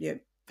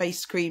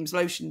 face creams,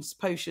 lotions,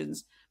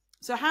 potions.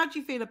 So how do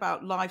you feel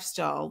about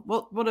lifestyle?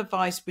 What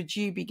advice would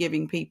you be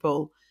giving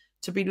people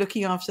to be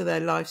looking after their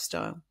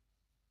lifestyle?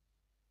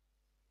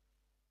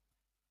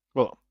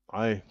 Well,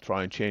 I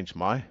try and change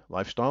my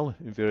lifestyle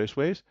in various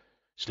ways.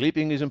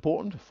 Sleeping is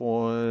important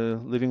for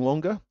living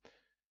longer.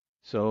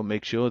 So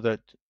make sure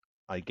that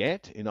I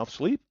get enough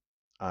sleep.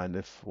 And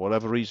if for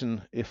whatever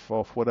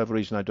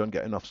reason I don't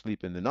get enough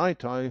sleep in the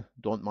night, I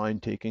don't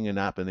mind taking a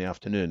nap in the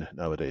afternoon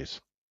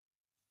nowadays.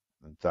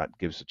 And that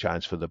gives a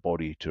chance for the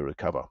body to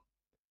recover.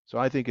 So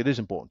I think it is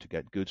important to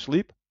get good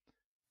sleep.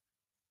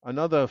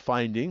 Another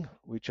finding,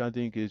 which I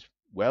think is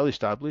well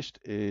established,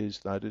 is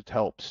that it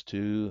helps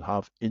to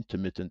have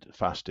intermittent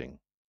fasting.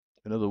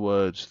 In other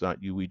words, that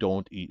we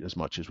don't eat as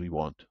much as we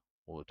want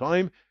all the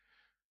time.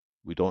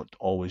 We don't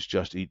always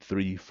just eat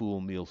 3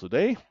 full meals a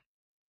day,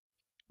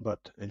 but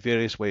in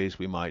various ways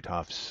we might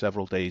have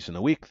several days in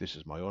a week. This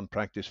is my own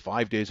practice.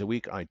 5 days a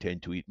week, I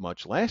tend to eat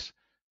much less.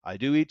 I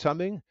do eat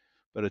something,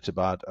 but it's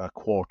about a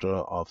quarter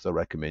of the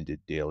recommended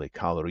daily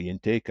calorie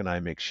intake, and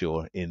I make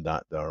sure in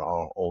that there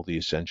are all the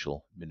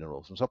essential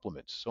minerals and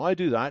supplements. So I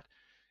do that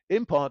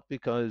in part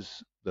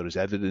because there is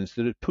evidence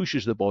that it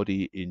pushes the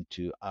body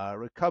into a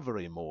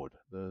recovery mode.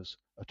 There's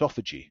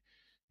autophagy,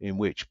 in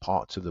which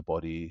parts of the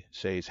body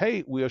says,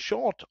 hey, we're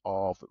short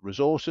of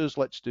resources,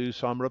 let's do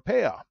some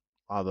repair,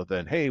 rather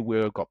than, hey,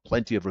 we've got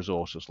plenty of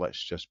resources,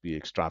 let's just be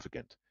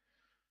extravagant,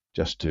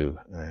 just to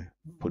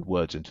put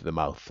words into the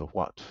mouth of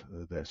what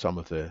some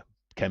of the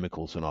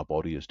chemicals in our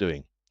body is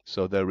doing.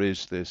 So there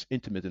is this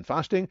intermittent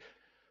fasting,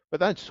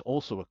 but that's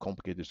also a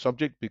complicated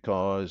subject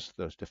because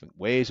there's different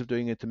ways of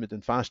doing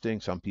intermittent fasting.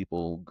 Some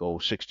people go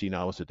 16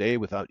 hours a day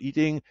without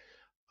eating.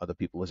 Other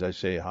people, as I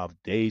say, have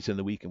days in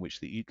the week in which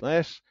they eat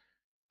less.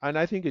 And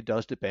I think it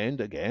does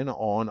depend, again,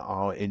 on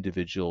our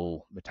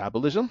individual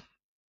metabolism.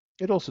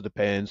 It also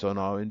depends on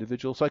our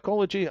individual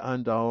psychology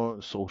and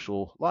our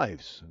social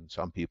lives. And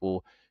some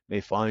people may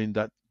find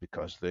that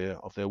because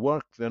of their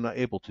work, they're not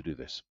able to do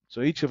this.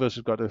 So each of us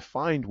has got to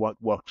find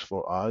what works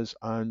for us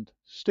and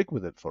stick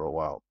with it for a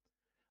while.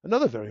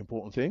 Another very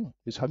important thing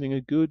is having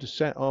a good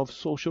set of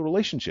social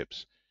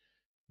relationships.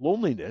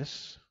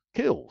 Loneliness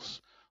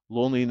kills.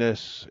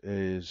 Loneliness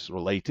is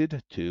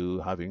related to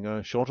having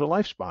a shorter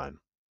lifespan,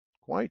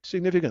 quite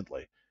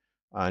significantly.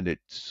 And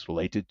it's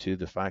related to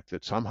the fact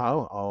that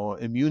somehow our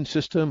immune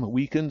system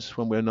weakens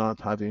when we're not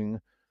having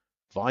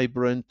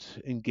vibrant,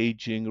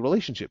 engaging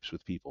relationships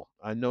with people.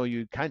 I know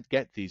you can't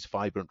get these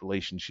vibrant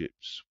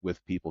relationships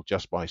with people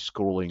just by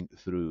scrolling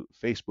through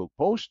Facebook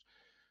posts.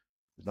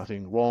 There's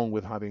nothing wrong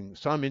with having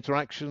some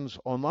interactions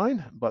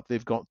online, but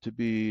they've got to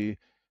be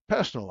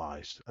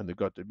personalized and they've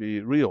got to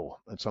be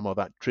real. And some of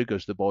that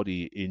triggers the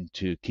body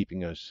into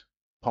keeping us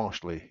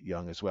partially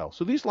young as well.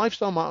 So these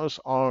lifestyle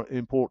matters are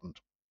important.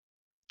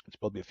 There's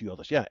probably a few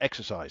others. Yeah,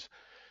 exercise.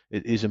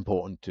 It is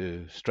important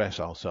to stress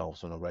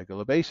ourselves on a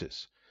regular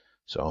basis.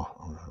 So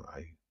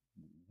I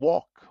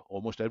walk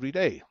almost every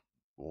day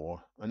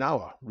for an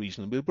hour,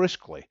 reasonably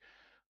briskly.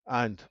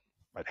 And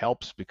it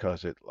helps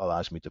because it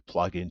allows me to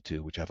plug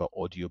into whichever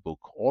audiobook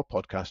or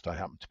podcast I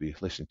happen to be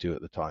listening to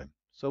at the time.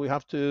 So we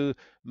have to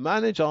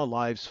manage our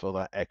lives for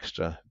that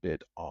extra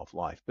bit of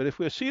life. But if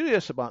we're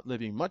serious about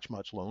living much,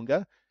 much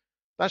longer,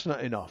 that's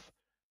not enough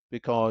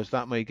because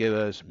that may give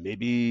us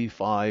maybe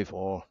 5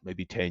 or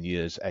maybe 10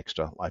 years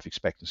extra life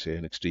expectancy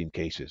in extreme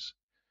cases.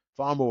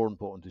 Far more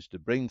important is to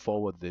bring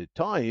forward the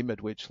time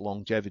at which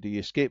longevity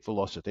escape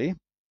velocity,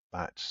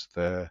 that's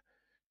the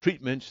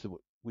treatments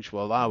which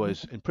will allow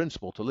us in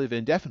principle to live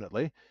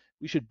indefinitely,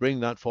 we should bring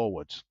that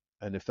forwards.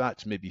 And if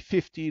that's maybe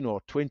 15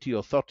 or 20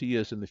 or 30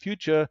 years in the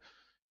future,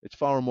 it's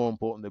far more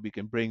important that we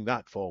can bring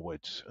that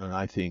forwards. And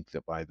I think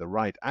that by the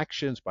right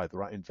actions, by the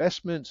right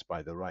investments,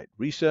 by the right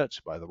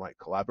research, by the right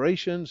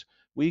collaborations,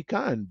 we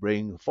can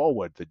bring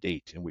forward the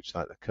date in which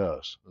that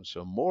occurs. And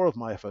so more of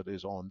my effort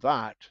is on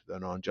that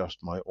than on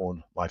just my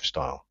own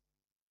lifestyle.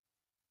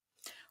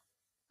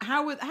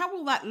 How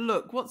will that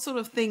look? What sort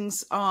of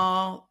things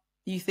are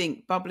you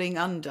think bubbling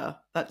under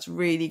that's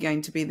really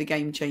going to be the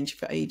game changer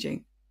for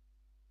aging?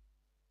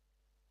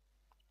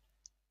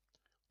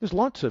 There's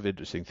lots of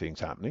interesting things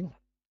happening.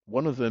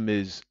 One of them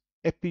is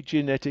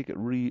epigenetic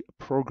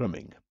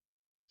reprogramming.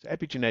 So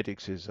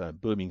epigenetics is a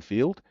booming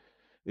field.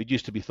 It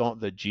used to be thought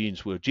that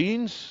genes were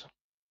genes,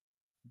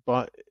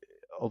 but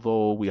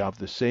although we have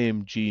the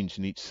same genes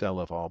in each cell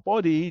of our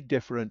body,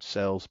 different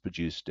cells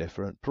produce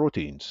different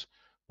proteins.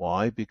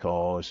 Why?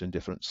 Because in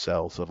different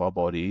cells of our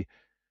body,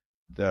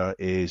 there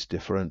is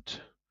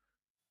different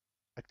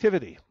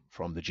activity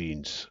from the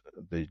genes.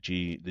 The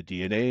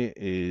DNA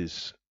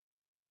is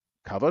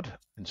covered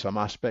in some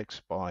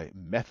aspects by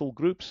methyl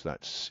groups,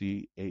 that's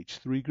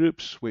CH3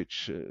 groups,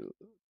 which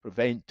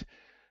prevent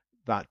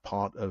that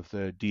part of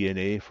the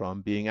DNA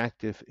from being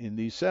active in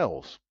these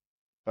cells.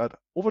 But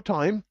over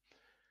time,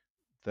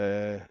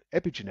 the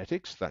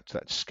epigenetics, that's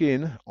that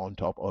skin on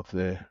top of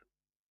the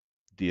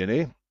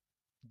DNA,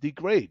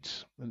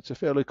 degrades, and it's a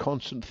fairly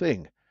constant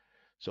thing.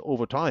 So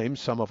over time,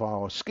 some of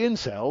our skin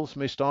cells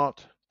may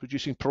start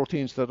producing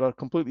proteins that are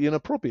completely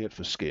inappropriate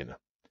for skin,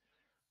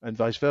 and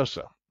vice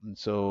versa. And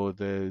so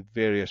the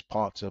various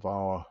parts of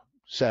our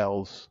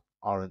cells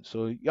aren't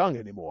so young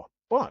anymore.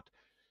 But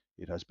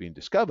it has been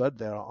discovered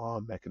there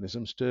are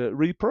mechanisms to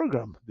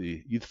reprogram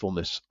the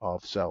youthfulness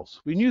of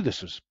cells. We knew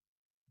this was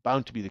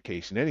bound to be the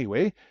case in any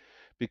way,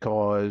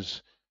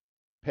 because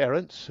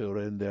parents who are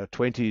in their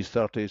 20s,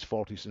 30s,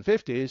 40s, and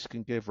 50s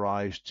can give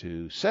rise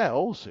to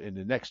cells in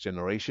the next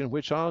generation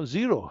which are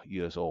 0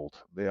 years old.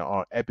 They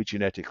are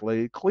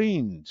epigenetically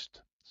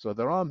cleansed. So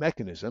there are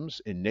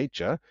mechanisms in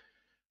nature.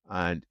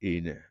 And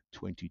in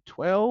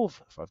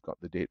 2012, if I've got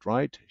the date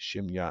right,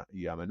 Shinya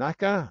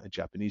Yamanaka, a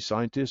Japanese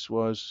scientist,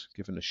 was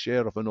given a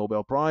share of a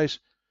Nobel Prize.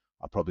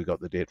 I probably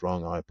got the date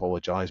wrong, I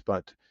apologize,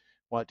 but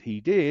what he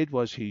did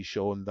was he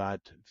shown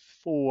that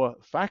 4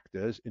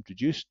 factors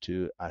introduced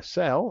to a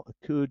cell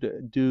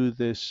could do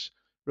this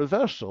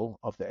reversal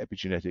of the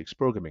epigenetics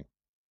programming.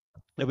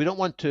 Now, we don't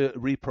want to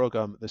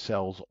reprogram the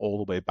cells all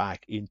the way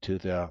back into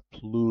their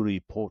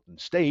pluripotent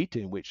state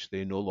in which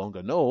they no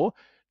longer know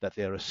that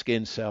they're a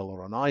skin cell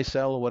or an eye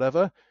cell or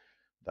whatever.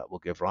 That will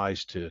give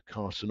rise to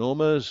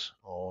carcinomas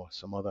or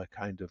some other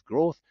kind of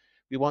growth.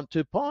 We want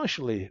to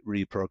partially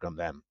reprogram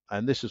them.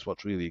 And this is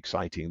what's really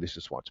exciting. This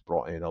is what's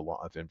brought in a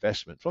lot of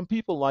investment from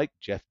people like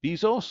Jeff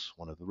Bezos,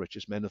 one of the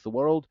richest men of the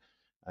world,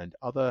 and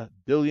other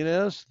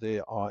billionaires.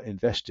 They are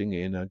investing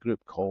in a group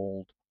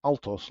called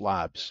Altos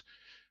Labs,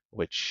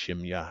 which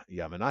Shinya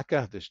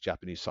Yamanaka, this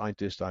Japanese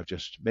scientist I've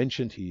just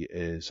mentioned, he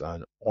is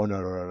an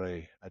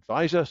honorary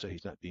advisor, so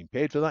he's not being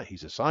paid for that.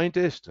 He's a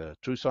scientist, a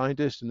true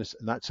scientist in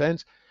that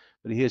sense,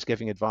 but he is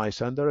giving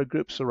advice, and there are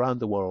groups around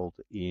the world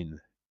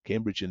in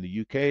Cambridge in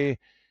the UK,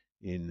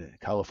 in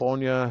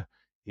California,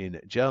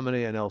 in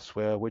Germany and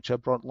elsewhere, which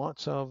have brought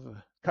lots of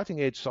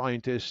cutting-edge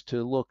scientists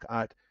to look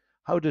at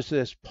how does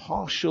this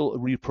partial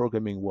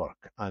reprogramming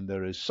work. And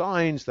there is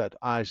signs that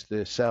as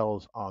the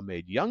cells are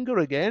made younger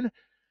again,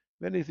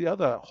 many of the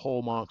other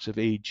hallmarks of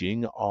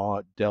aging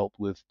are dealt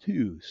with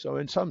too. So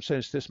in some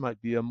sense, this might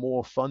be a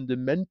more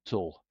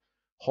fundamental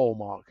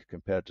hallmark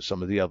compared to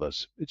some of the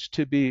others. It's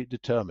to be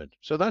determined.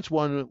 So that's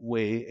one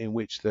way in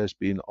which there's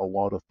been a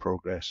lot of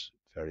progress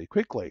very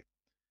quickly.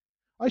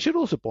 I should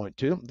also point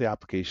to the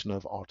application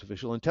of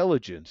artificial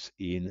intelligence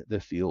in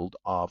the field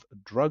of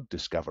drug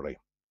discovery.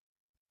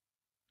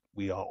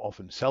 We are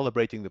often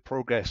celebrating the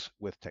progress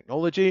with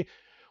technology.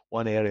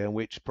 One area in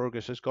which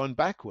progress has gone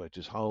backwards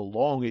is how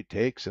long it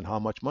takes and how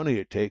much money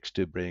it takes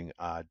to bring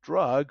a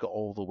drug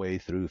all the way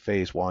through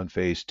phase 1,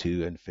 phase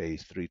 2, and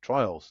phase 3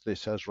 trials.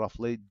 This has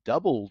roughly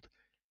doubled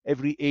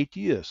every 8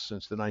 years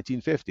since the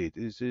 1950s.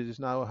 It is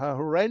now a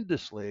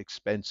horrendously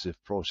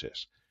expensive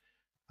process.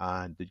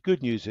 And the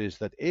good news is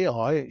that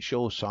AI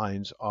shows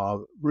signs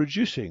of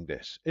reducing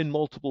this in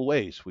multiple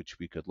ways, which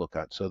we could look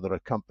at. So there are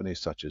companies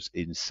such as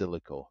In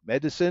Silico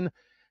Medicine,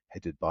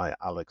 headed by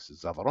Alex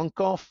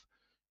Zavaronkov.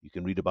 You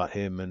can read about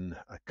him in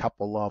a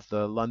couple of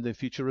the London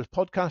Futurist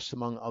podcasts,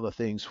 among other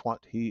things,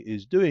 what he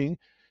is doing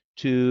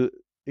to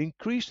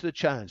increase the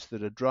chance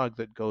that a drug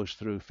that goes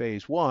through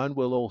phase 1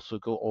 will also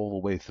go all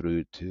the way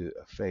through to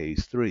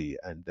phase 3,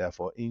 and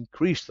therefore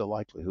increase the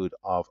likelihood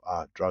of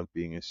a drug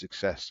being a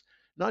success.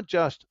 Not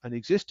just an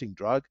existing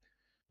drug,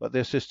 but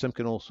their system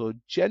can also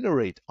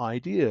generate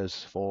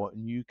ideas for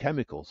new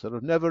chemicals that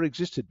have never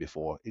existed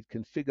before. It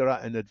can figure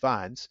out in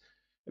advance,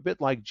 a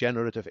bit like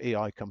generative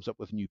AI comes up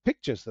with new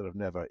pictures that have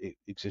never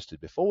existed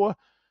before.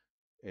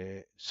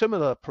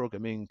 Similar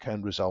programming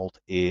can result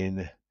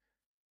in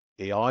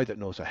AI that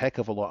knows a heck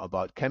of a lot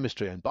about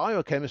chemistry and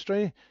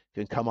biochemistry,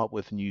 can come up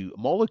with new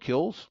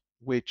molecules,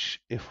 which,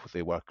 if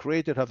they were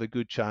created, have a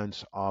good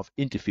chance of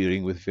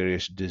interfering with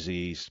various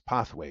disease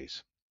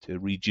pathways to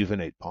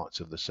rejuvenate parts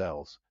of the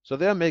cells. So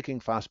they're making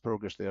fast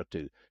progress there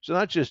too. So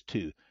that's just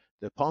two.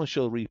 The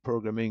partial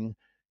reprogramming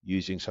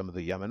using some of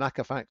the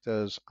Yamanaka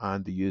factors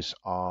and the use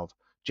of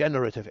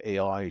generative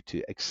AI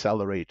to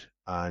accelerate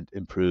and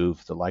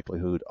improve the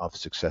likelihood of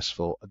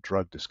successful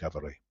drug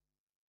discovery.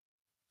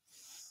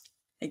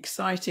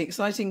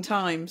 Exciting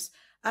times.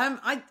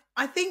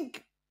 I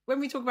think when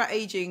we talk about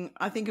aging,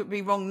 I think it would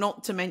be wrong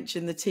not to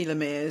mention the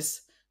telomeres.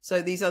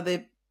 So these are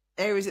the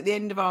areas at the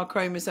end of our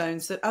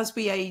chromosomes that, as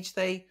we age,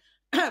 they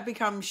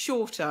become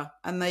shorter,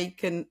 and they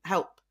can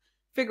help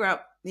figure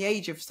out the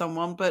age of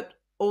someone, but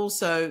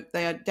also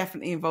they are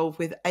definitely involved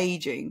with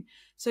aging.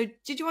 So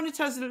did you want to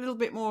tell us a little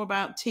bit more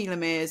about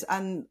telomeres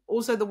and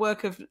also the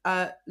work of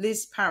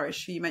Liz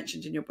Parrish, who you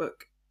mentioned in your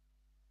book?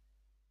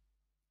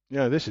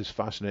 Yeah, this is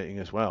fascinating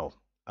as well.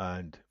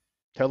 And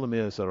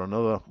telomeres are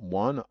another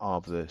one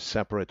of the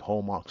separate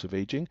hallmarks of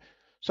aging.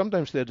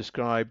 Sometimes they're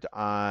described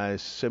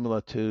as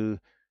similar to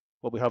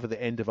what we have at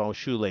the end of our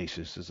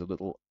shoelaces. There's a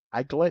little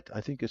aglet,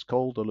 I think it's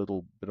called, a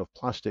little bit of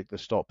plastic that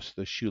stops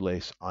the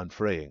shoelace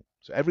unfraying.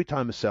 So every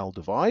time a cell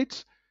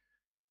divides,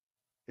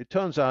 it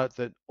turns out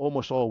that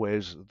almost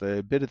always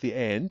the bit at the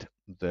end,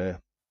 the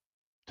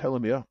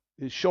telomere,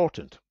 is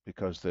shortened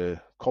because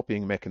the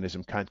copying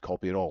mechanism can't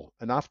copy it all.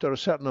 And after a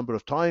certain number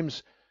of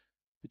times,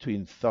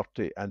 between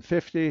 30 and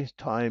 50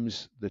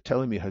 times, the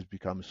telomere has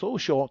become so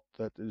short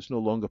that it is no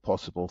longer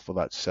possible for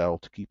that cell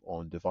to keep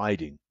on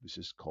dividing. This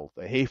is called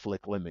the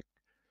Hayflick limit,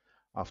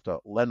 after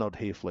Leonard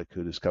Hayflick,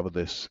 who discovered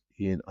this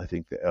in, I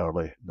think, the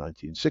early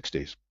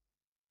 1960s.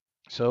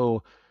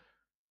 So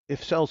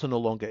if cells are no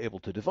longer able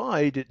to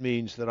divide, it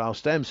means that our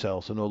stem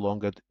cells are no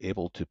longer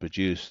able to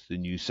produce the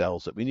new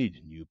cells that we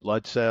need, new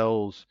blood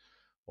cells,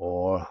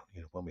 or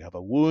when we have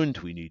a wound,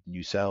 we need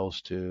new cells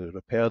to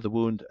repair the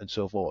wound, and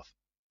so forth.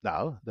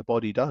 Now, the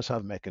body does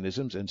have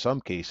mechanisms in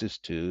some cases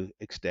to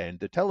extend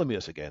the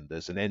telomeres again.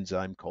 There's an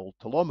enzyme called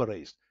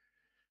telomerase.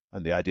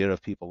 And the idea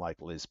of people like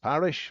Liz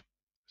Parrish,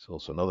 there's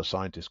also another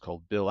scientist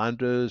called Bill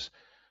Andrews,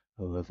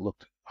 who have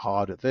looked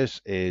hard at this,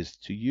 is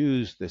to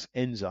use this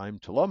enzyme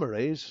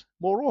telomerase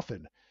more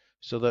often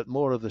so that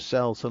more of the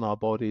cells in our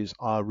bodies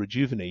are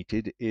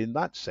rejuvenated in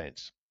that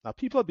sense. Now,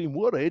 people have been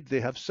worried.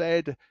 They have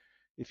said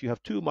if you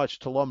have too much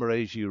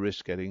telomerase, you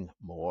risk getting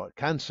more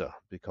cancer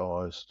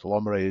because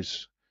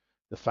telomerase,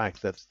 the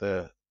fact that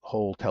the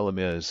whole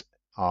telomeres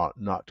are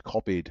not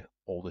copied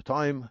all the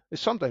time, is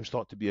sometimes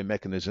thought to be a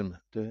mechanism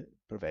to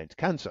prevent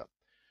cancer.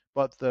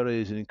 But there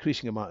is an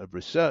increasing amount of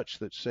research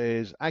that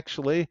says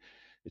actually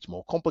it's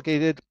more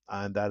complicated,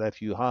 and that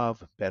if you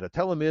have better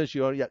telomeres,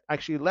 you're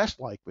actually less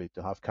likely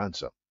to have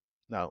cancer.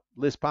 Now,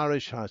 Liz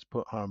Parrish has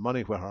put her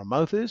money where her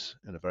mouth is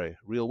in a very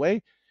real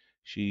way.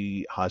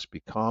 She has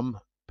become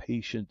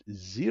patient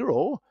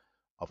zero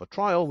of a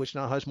trial which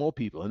now has more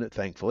people in it,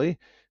 thankfully,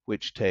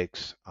 which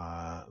takes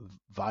a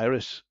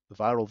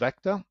viral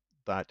vector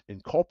that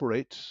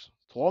incorporates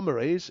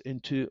telomerase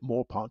into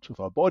more parts of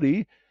our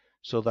body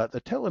so that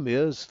the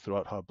telomeres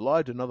throughout her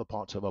blood and other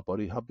parts of her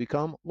body have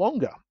become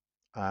longer.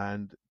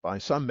 And by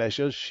some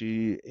measures,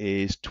 she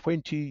is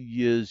 20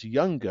 years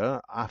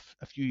younger a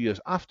few years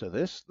after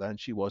this than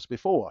she was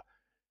before.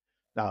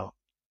 Now,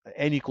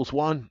 n equals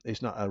 1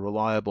 is not a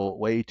reliable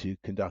way to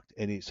conduct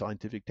any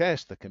scientific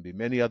test. There can be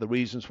many other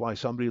reasons why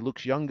somebody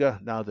looks younger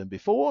now than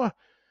before.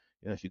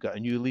 If you've got a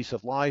new lease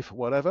of life,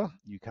 whatever,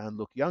 you can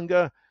look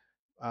younger.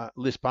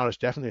 Liz Parrish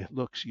definitely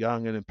looks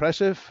young and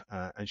impressive,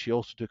 and she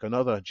also took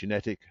another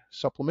genetic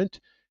supplement,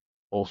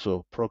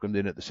 also programmed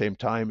in at the same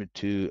time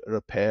to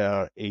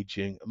repair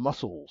aging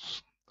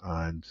muscles,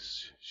 and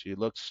she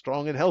looks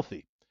strong and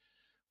healthy.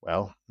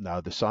 Well,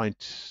 now the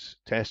science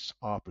tests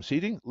are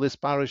proceeding. Liz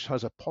Parrish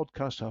has a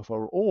podcast of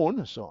her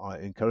own, so I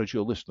encourage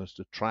your listeners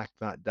to track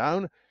that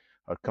down.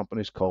 Her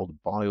company is called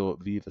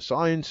BioViva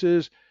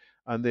Sciences,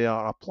 and they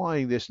are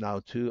applying this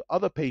now to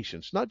other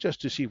patients, not just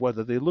to see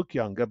whether they look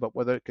younger, but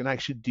whether it can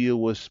actually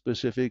deal with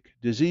specific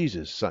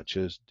diseases such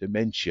as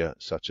dementia,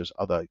 such as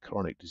other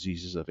chronic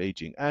diseases of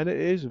aging. And it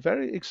is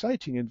very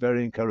exciting and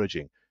very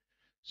encouraging.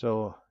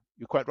 So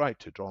you're quite right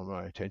to draw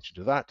my attention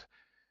to that.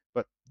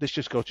 But this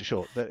just goes to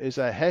show there is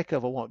a heck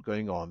of a lot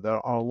going on.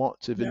 There are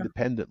lots of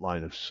independent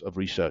lines of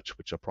research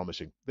which are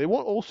promising. They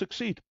won't all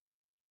succeed.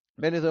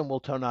 Many of them will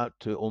turn out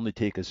to only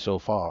take us so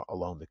far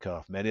along the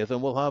curve. Many of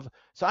them will have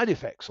side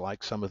effects,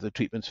 like some of the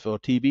treatments for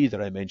TB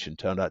that I mentioned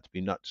turned out to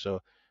be not so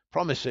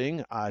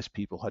promising as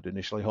people had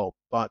initially hoped.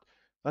 But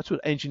that's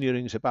what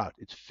engineering is about.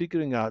 It's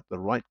figuring out the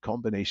right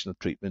combination of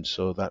treatments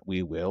so that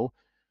we will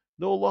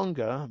no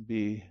longer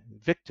be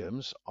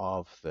victims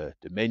of the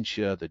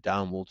dementia, the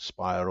downward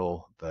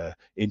spiral, the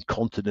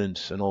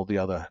incontinence, and all the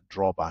other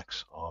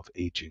drawbacks of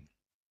aging.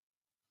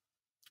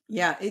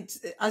 Yeah,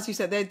 it's as you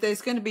said,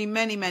 there's going to be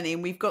many,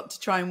 and we've got to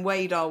try and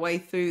wade our way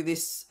through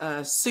this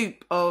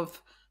soup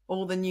of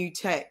all the new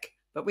tech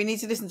but we need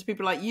to listen to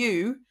people like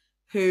you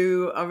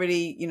who are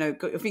really,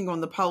 got your finger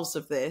on the pulse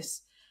of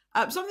this.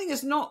 Something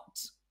that's not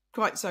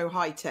quite so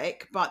high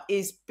tech, but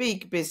is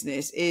big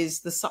business,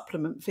 is the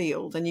supplement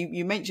field. And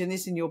you mentioned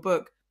this in your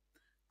book.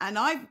 And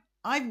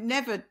I've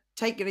never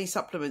taken any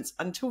supplements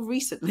until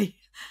recently.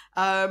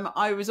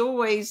 I was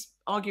always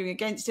arguing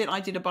against it.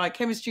 I did a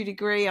biochemistry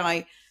degree.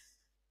 I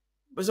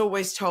was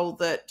always told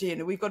that,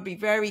 we've got to be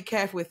very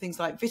careful with things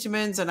like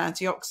vitamins and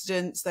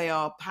antioxidants. They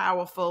are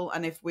powerful.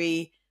 And if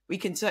we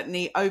can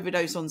certainly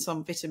overdose on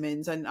some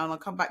vitamins. And I'll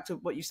come back to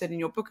what you said in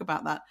your book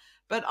about that.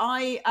 But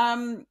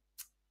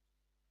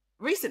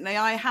recently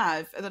I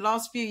have, in the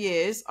last few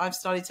years, I've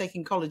started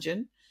taking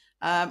collagen.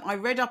 I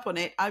read up on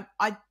it.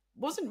 I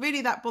wasn't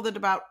really that bothered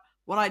about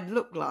what I'd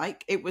look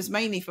like. It was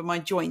mainly for my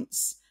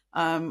joints.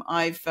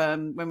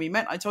 When we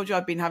met, I told you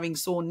I've been having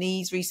sore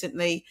knees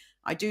recently.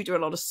 I do a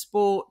lot of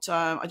sport.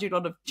 I do a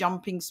lot of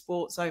jumping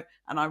sport.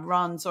 And I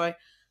run. So I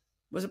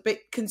was a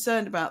bit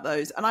concerned about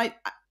those. And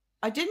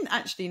I didn't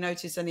actually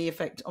notice any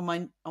effect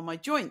on my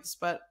joints,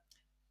 but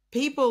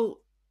people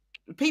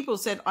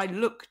said I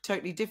look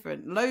totally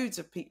different. Loads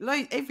of people,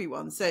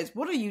 everyone says,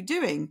 "What are you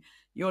doing?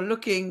 You're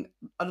looking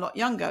a lot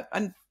younger."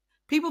 And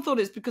people thought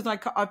it's because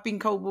I've been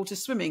cold water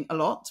swimming a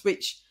lot,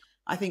 which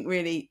I think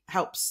really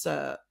helps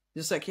the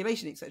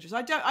circulation, etc. So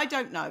I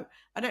don't know.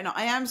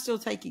 I am still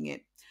taking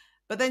it.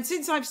 But then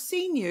since I've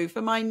seen you,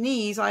 for my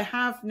knees, I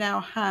have now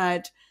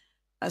had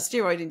a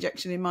steroid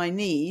injection in my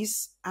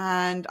knees,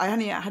 and I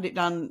only had it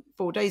done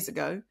 4 days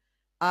ago.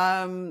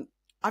 I've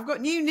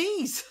got new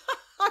knees.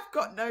 I've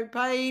got no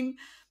pain.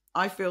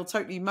 I feel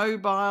totally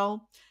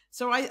mobile.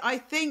 So I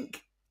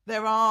think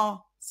there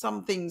are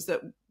some things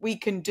that we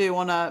can do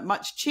on a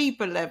much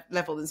cheaper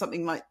level than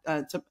something like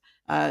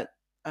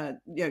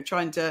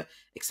trying to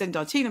extend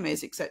our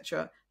telomeres,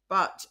 etc.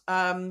 But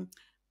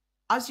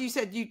as you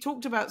said, you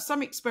talked about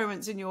some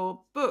experiments in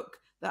your book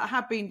that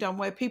have been done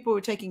where people were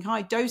taking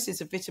high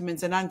doses of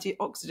vitamins and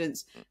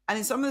antioxidants. And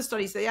in some of the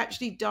studies, they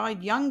actually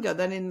died younger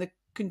than in the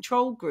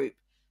control group,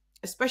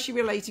 especially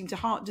relating to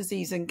heart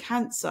disease and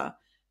cancer.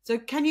 So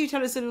can you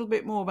tell us a little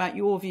bit more about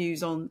your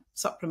views on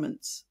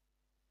supplements?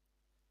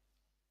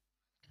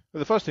 Well,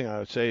 the first thing I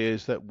would say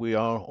is that we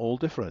are all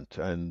different,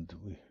 and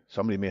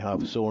somebody may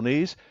have sore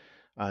knees,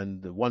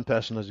 and one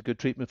person has a good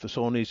treatment for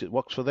sore knees. It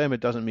works for them. It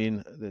doesn't mean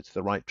that it's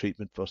the right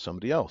treatment for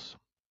somebody else.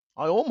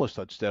 I almost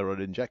had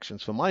steroid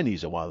injections for my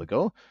knees a while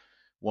ago.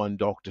 One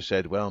doctor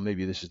said, well,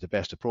 maybe this is the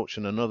best approach,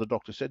 and another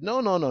doctor said,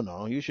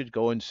 no, you should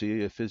go and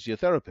see a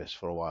physiotherapist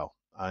for a while.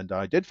 And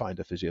I did find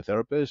a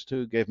physiotherapist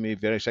who gave me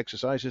various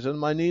exercises, and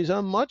my knees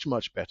are much,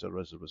 much better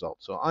as a result.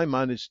 So I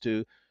managed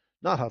to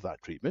not have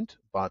that treatment,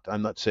 but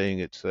I'm not saying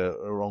it's a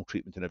wrong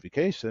treatment in every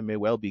case. There may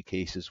well be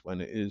cases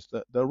when it is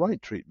the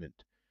right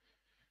treatment.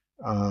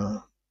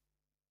 Now,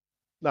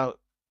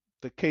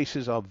 the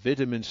cases of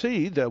vitamin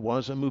C, there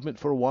was a movement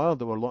for a while.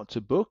 There were lots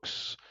of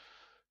books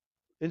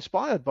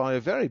inspired by a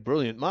very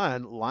brilliant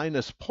man,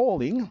 Linus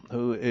Pauling,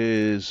 who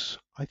is,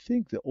 I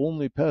think, the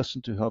only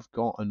person to have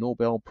got a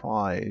Nobel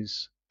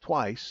Prize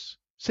twice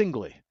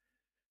singly.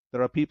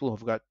 There are people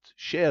who've got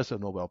shares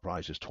of Nobel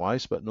Prizes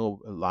twice, but no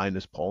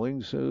Linus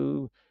Pauling,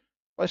 who,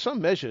 by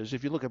some measures,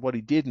 if you look at what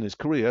he did in his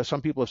career,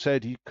 some people have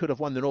said he could have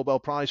won the Nobel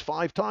Prize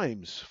 5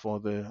 times for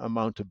the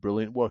amount of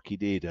brilliant work he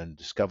did and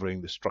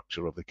discovering the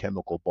structure of the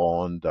chemical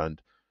bond,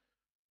 and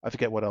I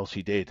forget what else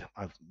he did.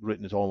 I've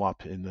written it all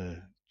up in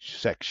the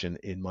section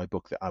in my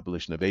book, The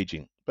Abolition of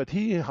Aging. But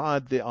he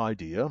had the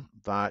idea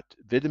that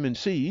vitamin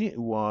C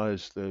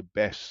was the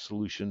best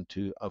solution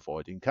to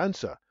avoiding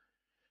cancer.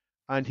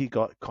 And he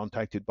got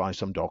contacted by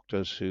some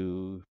doctors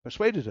who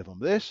persuaded him of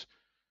this.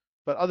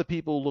 But other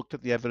people looked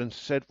at the evidence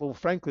and said, well,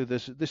 frankly,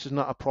 this is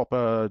not a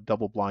proper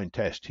double-blind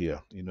test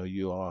here.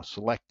 You are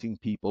selecting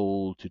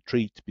people to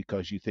treat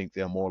because you think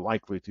they're more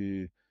likely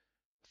to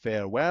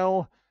fare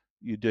well.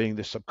 You're doing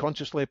this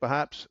subconsciously,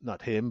 perhaps,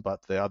 not him,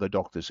 but the other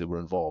doctors who were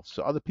involved.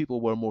 So other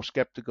people were more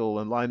skeptical,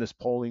 and Linus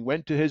Pauling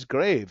went to his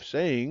grave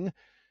saying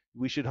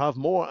we should have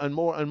more and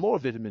more and more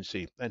vitamin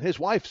C. And his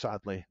wife,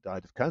 sadly,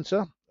 died of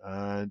cancer,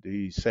 and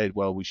he said,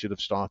 well, we should have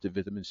started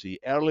vitamin C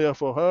earlier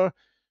for her,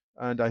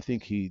 and I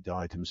think he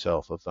died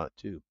himself of that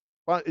too.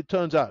 But it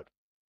turns out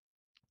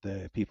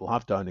the people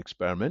have done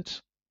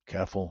experiments,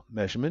 careful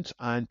measurements,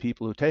 and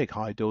people who take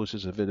high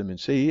doses of vitamin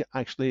C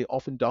actually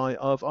often die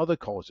of other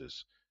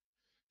causes.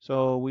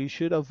 So we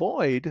should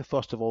avoid,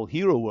 first of all,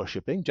 hero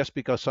worshipping. Just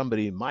because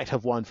somebody might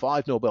have won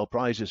 5 Nobel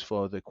Prizes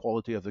for the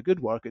quality of the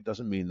good work, it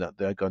doesn't mean that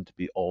they're going to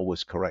be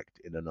always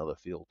correct in another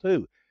field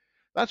too.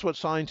 That's what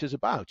science is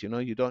about.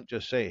 You don't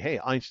just say, hey,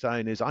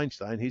 Einstein is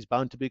Einstein, he's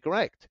bound to be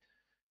correct.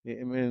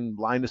 I mean,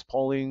 Linus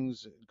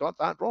Pauling's got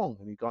that wrong,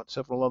 and he got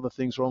several other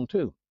things wrong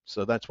too.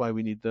 So that's why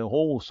we need the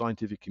whole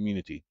scientific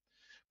community.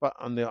 But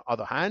on the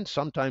other hand,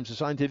 sometimes the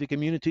scientific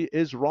community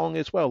is wrong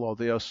as well, or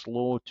they are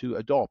slow to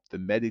adopt. The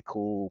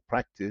medical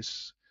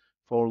practice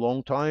for a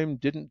long time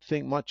didn't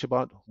think much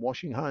about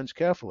washing hands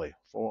carefully.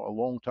 For a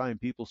long time,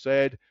 people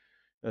said,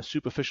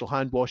 Superficial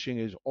hand washing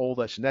is all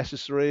that's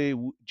necessary.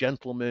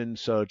 Gentlemen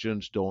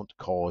surgeons don't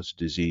cause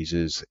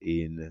diseases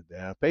in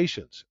their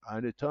patients.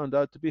 And it turned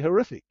out to be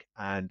horrific.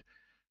 And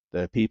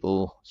the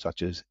people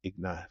such as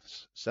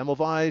Ignaz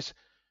Semmelweis,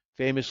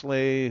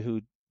 famously,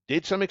 who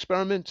did some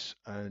experiments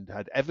and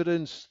had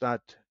evidence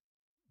that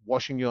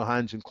washing your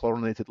hands in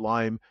chlorinated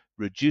lime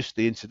reduced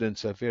the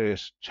incidence of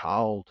various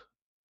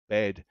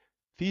childbed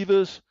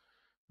fevers.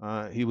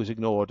 He was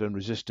ignored and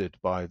resisted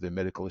by the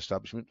medical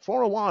establishment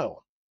for a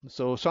while.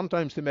 So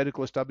sometimes the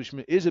medical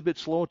establishment is a bit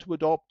slow to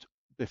adopt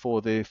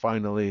before they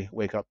finally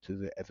wake up to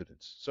the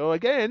evidence. So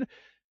again,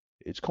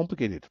 it's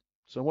complicated.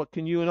 So what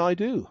can you and I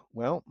do?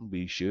 Well,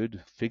 we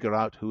should figure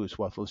out who is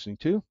worth listening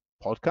to,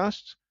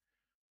 podcasts.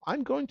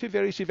 I'm going to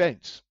various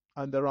events,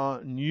 and there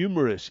are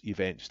numerous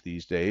events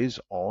these days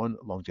on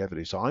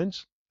longevity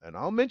science. And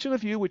I'll mention a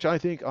few which I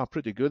think are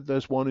pretty good.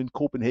 There's one in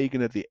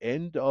Copenhagen at the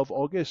end of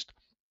August.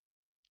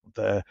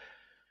 The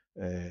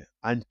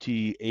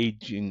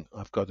anti-aging,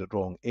 I've got it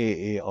wrong,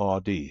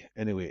 AARD.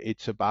 Anyway,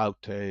 it's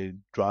about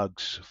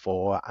drugs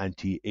for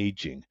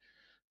anti-aging.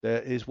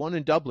 There is one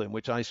in Dublin,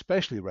 which I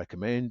especially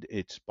recommend.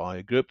 It's by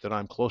a group that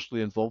I'm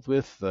closely involved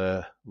with,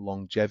 the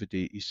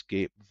Longevity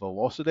Escape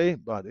Velocity,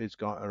 but it's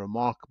got a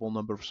remarkable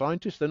number of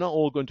scientists. They're not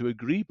all going to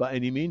agree by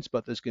any means,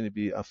 but there's going to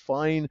be a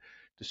fine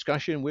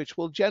discussion which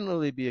will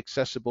generally be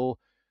accessible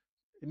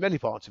in many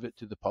parts of it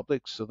to the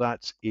public. So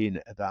that's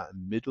in that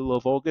middle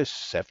of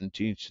August,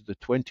 17th to the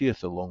 20th,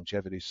 the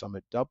Longevity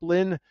Summit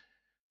Dublin.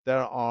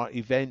 There are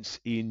events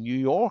in New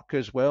York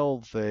as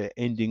well, the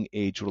Ending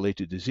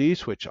Age-Related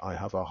Disease, which I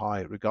have a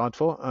high regard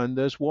for, and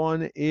there's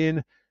one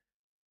in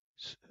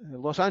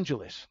Los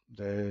Angeles,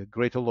 the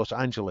Greater Los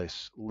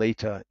Angeles,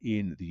 later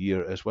in the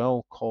year as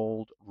well,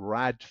 called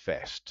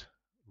RADFest.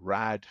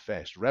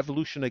 RADFest,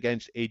 Revolution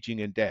Against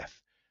Aging and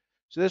Death.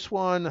 So this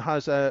one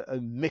has a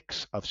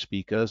mix of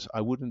speakers.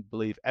 I wouldn't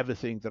believe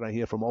everything that I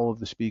hear from all of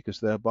the speakers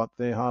there, but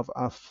they have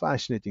a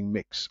fascinating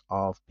mix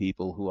of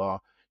people who are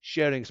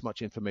sharing as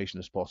much information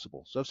as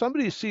possible. So if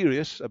somebody is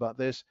serious about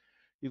this,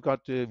 you've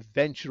got to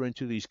venture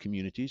into these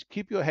communities.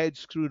 Keep your head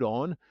screwed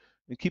on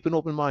and keep an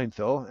open mind,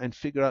 though, and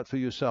figure out for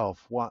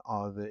yourself what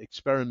are the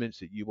experiments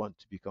that you want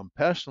to become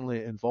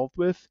personally involved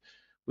with,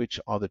 which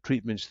are the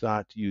treatments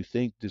that you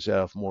think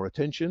deserve more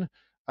attention,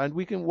 and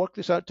we can work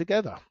this out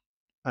together.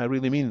 I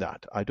really mean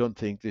that. I don't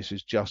think this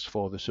is just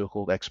for the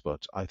so-called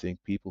experts. I think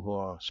people who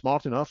are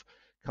smart enough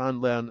can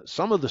learn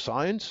some of the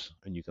science,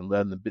 and you can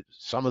learn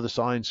some of the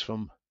science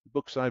from the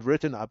books I've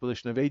written,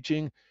 Abolition of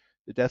Aging,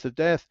 The Death of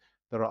Death.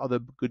 There are other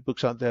good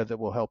books out there that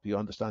will help you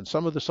understand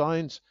some of the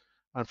science,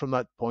 and from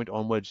that point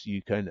onwards,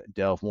 you can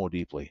delve more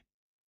deeply.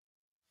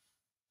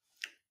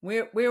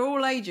 We're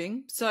all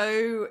aging,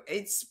 so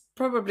it's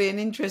probably an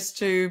interest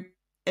to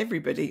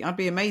everybody. I'd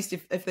be amazed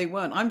if they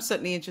weren't. I'm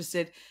certainly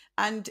interested.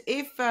 And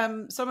if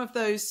some of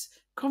those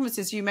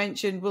conferences you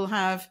mentioned will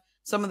have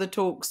some of the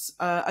talks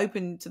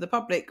open to the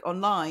public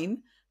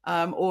online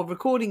or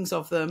recordings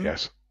of them,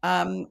 yes,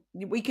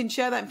 we can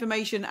share that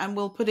information and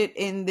we'll put it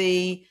in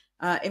the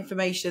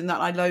information that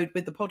I load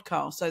with the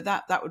podcast. So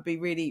that would be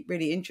really,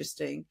 really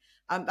interesting.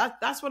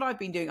 That's what I've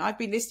been doing. I've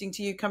been listening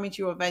to you, coming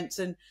to your events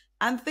and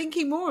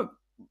thinking more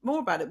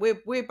about it.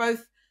 We're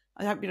both,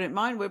 I hope you don't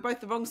mind, we're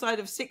both the wrong side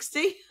of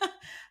 60.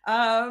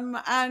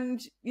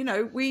 And, you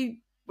know,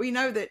 we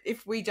know that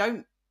if we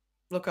don't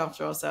look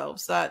after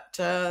ourselves, that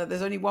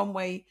there's only one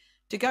way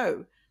to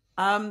go.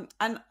 And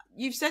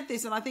you've said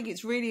this, and I think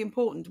it's really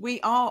important.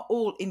 We are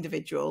all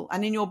individual.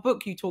 And in your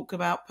book, you talk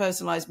about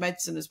personalized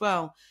medicine as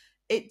well.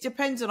 It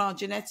depends on our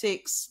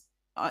genetics,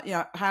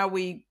 how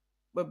we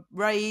were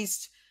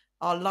raised,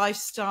 our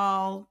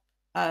lifestyle,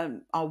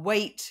 our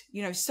weight,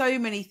 so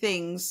many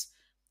things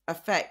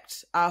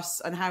affect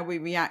us and how we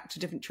react to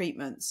different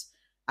treatments.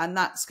 And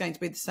that's going to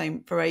be the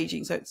same for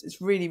aging. So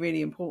it's really,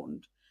 really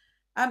important.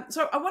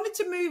 So I wanted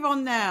to move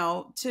on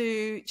now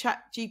to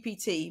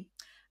ChatGPT.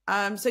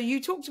 So you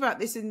talked about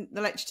this in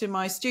the lecture to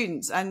my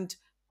students, and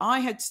I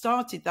had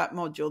started that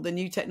module, the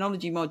new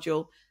technology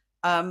module,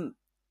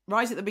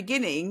 right at the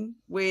beginning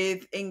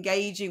with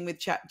engaging with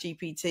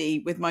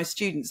ChatGPT with my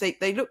students.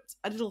 They looked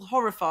a little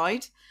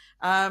horrified.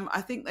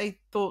 I think they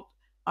thought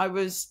I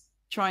was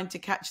trying to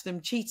catch them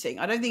cheating.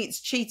 I don't think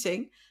it's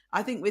cheating.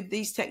 I think with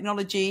these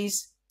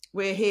technologies,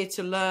 we're here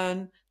to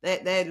learn.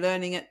 They're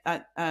learning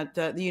at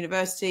the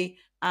university.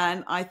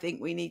 And I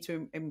think we need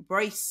to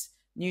embrace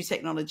new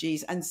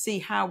technologies and see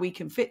how we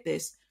can fit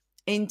this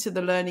into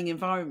the learning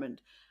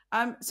environment.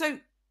 So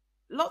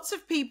lots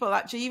of people,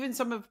 actually, even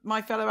some of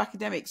my fellow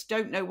academics,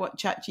 don't know what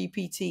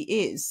ChatGPT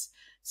is.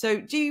 So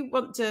do you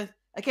want to,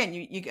 again,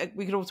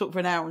 we could all talk for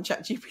an hour on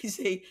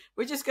ChatGPT.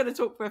 We're just going to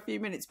talk for a few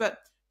minutes. But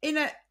in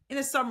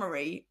a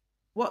summary,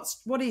 what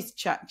is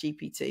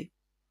ChatGPT?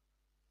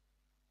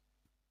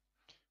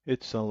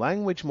 It's a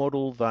language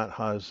model that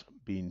has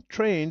been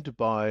trained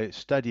by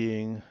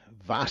studying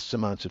vast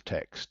amounts of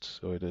text.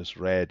 So it has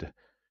read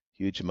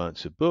huge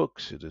amounts of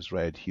books, it has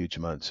read huge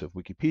amounts of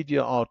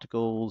Wikipedia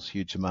articles,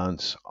 huge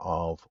amounts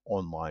of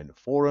online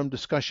forum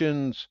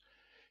discussions.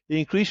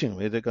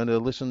 Increasingly, they're going to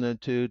listen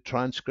to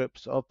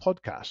transcripts of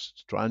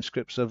podcasts,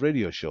 transcripts of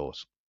radio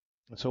shows.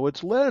 So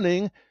it's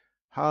learning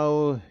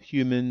how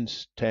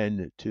humans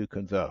tend to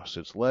converse.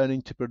 It's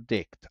learning to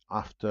predict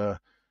after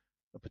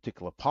a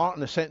particular part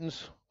in a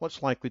sentence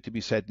what's likely to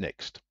be said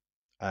next.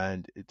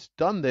 And it's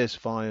done this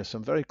via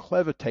some very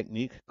clever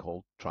technique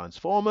called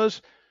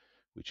transformers,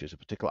 which is a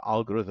particular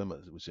algorithm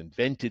that was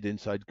invented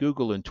inside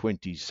Google in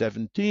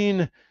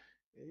 2017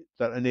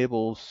 that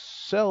enables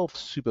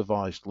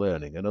self-supervised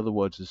learning. In other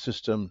words, the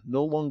system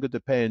no longer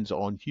depends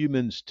on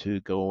humans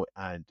to go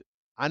and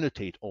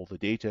annotate all the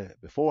data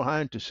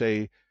beforehand to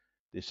say,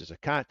 this is a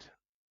cat,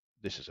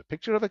 this is a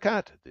picture of a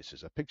cat, this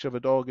is a picture of a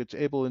dog. It's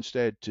able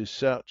instead to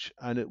search,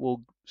 and it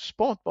will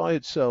spot by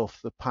itself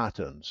the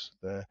patterns,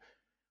 the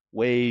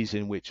ways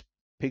in which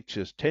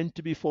pictures tend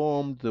to be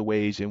formed, the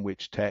ways in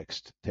which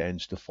text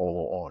tends to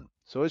follow on.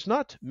 So it's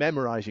not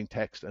memorizing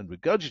text and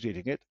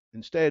regurgitating it.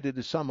 Instead, it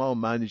is somehow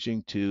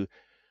managing to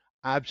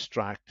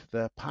abstract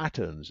the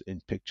patterns in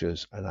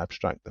pictures and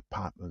abstract the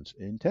patterns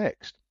in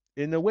text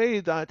in a way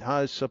that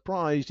has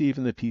surprised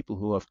even the people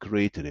who have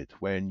created it.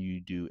 When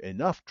you do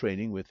enough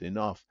training with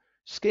enough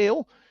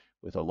scale,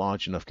 with a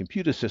large enough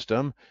computer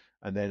system,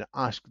 and then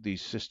ask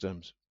these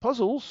systems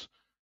puzzles,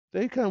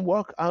 they can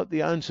work out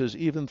the answers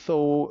even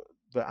though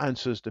the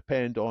answers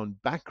depend on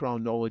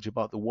background knowledge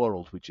about the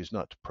world, which is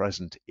not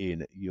present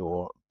in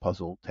your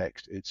puzzle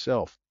text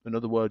itself. In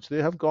other words, they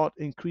have got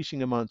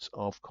increasing amounts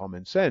of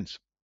common sense.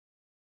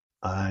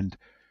 And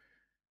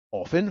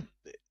often,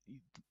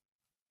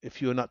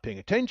 if you're not paying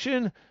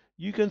attention,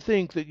 you can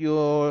think that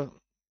you're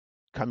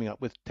coming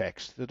up with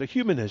text that a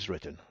human has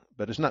written,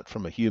 but it's not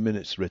from a human,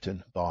 it's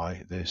written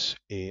by this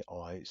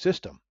AI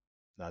system.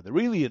 Now, the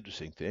really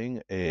interesting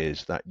thing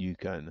is that you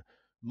can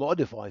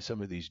modify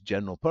some of these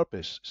general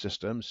purpose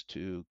systems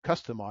to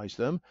customize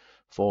them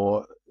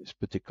for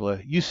particular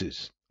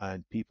uses.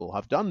 And people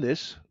have done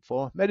this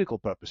for medical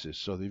purposes.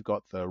 So they've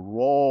got the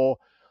raw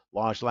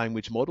large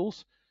language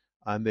models,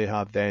 and they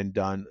have then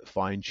done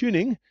fine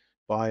tuning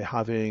by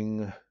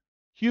having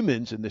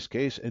humans, in this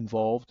case,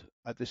 involved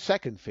at the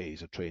second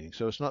phase of training.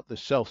 So it's not the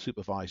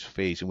self-supervised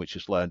phase in which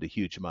it's learned a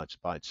huge amount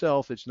by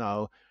itself. It's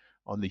now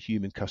on the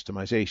human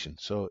customization.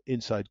 So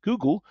inside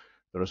Google,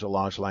 there is a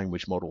large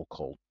language model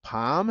called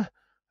PaLM. I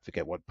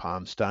forget what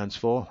PaLM stands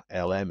for.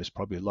 LM is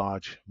probably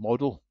large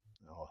model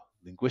or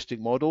linguistic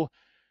model.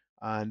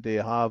 And they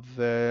have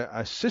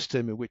a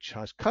system in which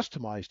has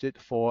customized it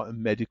for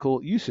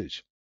medical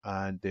usage.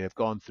 And they have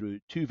gone through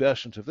two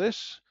versions of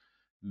this,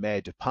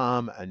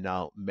 MedPalm and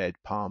now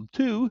MedPalm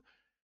 2.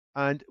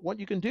 And what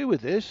you can do with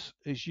this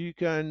is you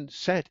can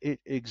set it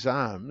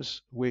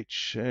exams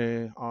which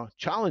are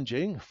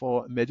challenging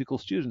for medical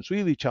students,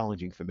 really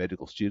challenging for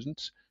medical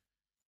students.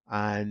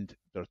 And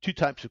there are two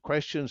types of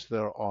questions.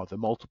 There are the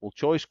multiple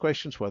choice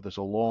questions where there's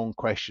a long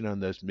question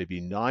and there's maybe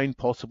 9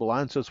 possible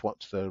answers.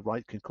 What's the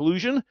right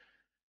conclusion?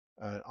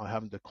 I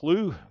haven't a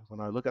clue. When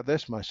I look at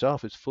this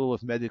myself, it's full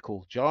of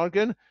medical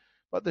jargon.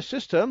 But the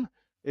system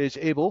is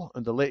able,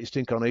 in the latest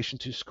incarnation,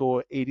 to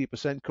score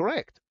 80%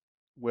 correct,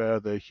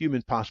 where the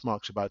human pass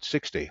mark's about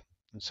 60.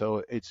 And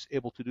so it's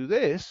able to do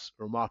this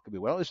remarkably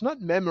well. It's not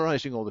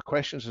memorizing all the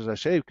questions, as I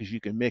say, because you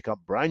can make up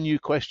brand new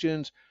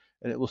questions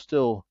and it will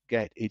still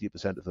get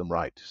 80% of them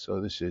right. So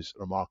this is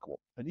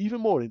remarkable. And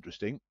even more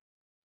interesting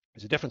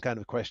is a different kind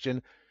of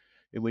question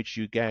in which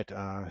you get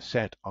a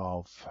set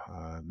of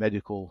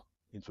medical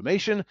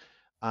information,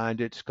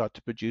 and it's got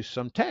to produce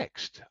some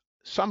text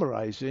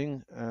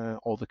summarizing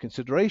all the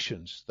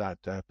considerations that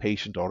a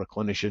patient or a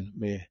clinician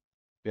may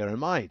bear in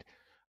mind.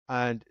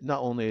 And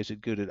not only is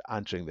it good at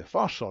answering the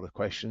first sort of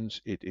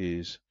questions, it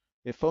is,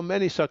 for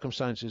many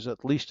circumstances,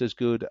 at least as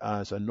good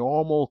as a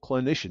normal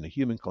clinician, a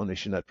human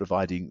clinician, at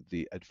providing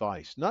the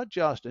advice, not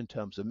just in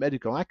terms of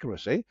medical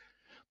accuracy,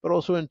 but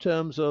also in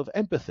terms of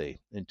empathy,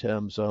 in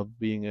terms of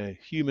being a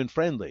human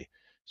friendly,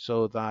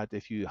 so that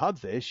if you had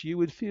this, you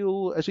would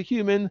feel as a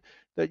human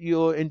that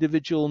your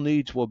individual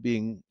needs were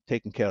being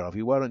taken care of.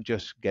 You weren't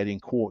just getting,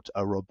 quote,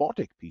 a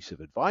robotic piece of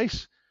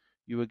advice.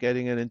 You were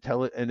getting an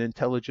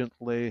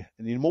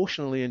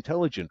emotionally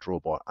intelligent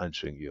robot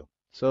answering you.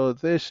 So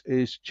this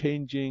is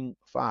changing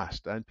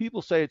fast. And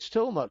people say it's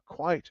still not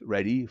quite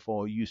ready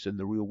for use in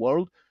the real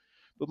world.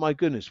 But my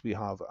goodness, we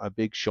have a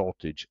big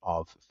shortage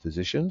of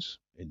physicians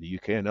in the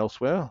UK and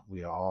elsewhere.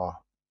 We are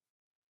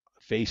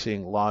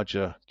facing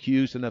larger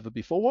queues than ever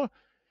before.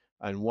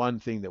 And one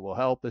thing that will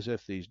help is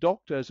if these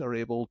doctors are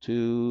able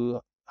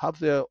to have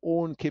their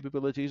own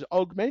capabilities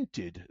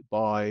augmented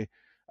by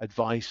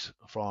advice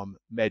from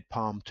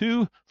MedPalm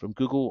 2 from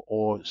Google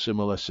or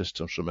similar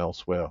systems from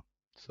elsewhere.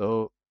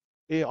 So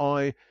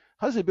AI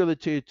has the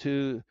ability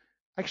to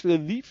actually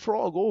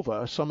leapfrog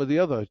over some of the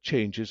other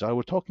changes I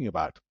was talking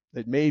about.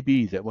 It may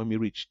be that when we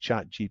reach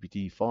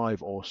ChatGPT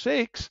 5 or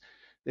 6,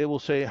 they will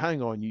say,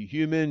 hang on, you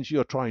humans,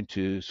 you're trying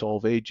to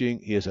solve aging.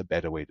 Here's a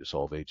better way to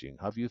solve aging.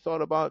 Have you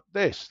thought about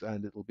this?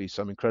 And it'll be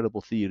some incredible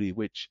theory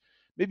which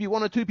maybe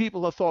one or two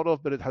people have thought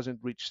of, but it hasn't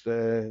reached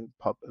the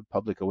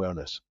public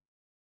awareness.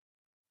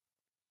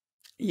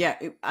 Yeah,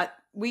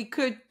 we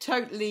could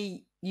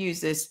totally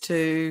use this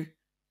to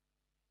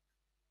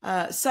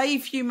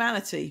save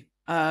humanity,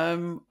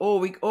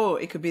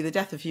 or it could be the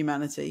death of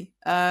humanity.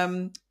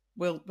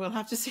 We'll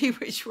have to see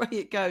which way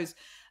it goes.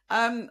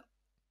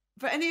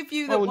 For any of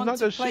you that Well, want not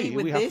to just play see.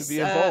 with We have to this, be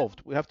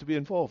involved. We have to be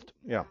involved.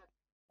 Yeah.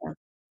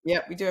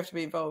 yeah, we do have to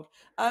be involved.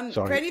 For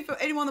Sorry.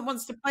 anyone that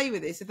wants to play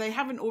with this, if they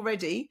haven't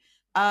already,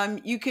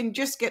 you can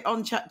just get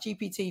on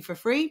ChatGPT for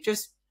free.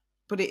 Just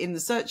put it in the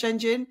search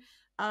engine,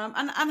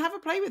 and have a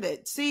play with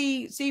it.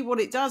 See what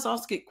it does.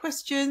 Ask it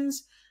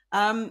questions.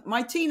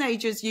 My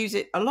teenagers use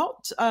it a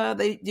lot.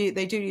 They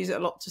do use it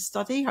a lot to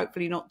study.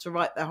 Hopefully, not to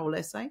write their whole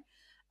essay,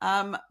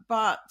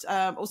 but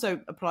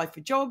also apply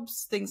for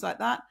jobs, things like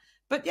that.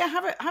 But yeah,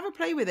 have a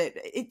play with it.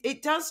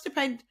 It does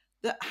depend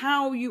that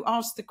how you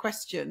ask the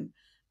question.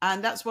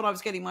 And that's what I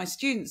was getting my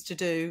students to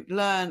do,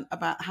 learn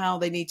about how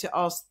they need to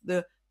ask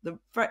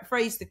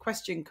phrase the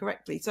question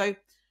correctly. So,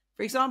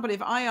 for example,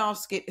 if I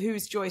ask it,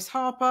 who's Joyce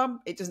Harper?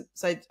 It doesn't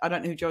say, I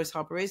don't know who Joyce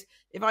Harper is.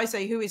 If I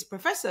say, who is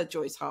Professor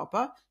Joyce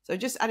Harper? So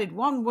just added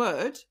one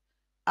word,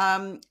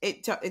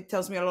 it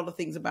tells me a lot of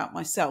things about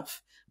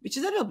myself, which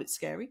is a little bit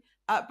scary.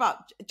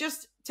 But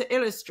just to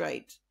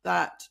illustrate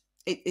that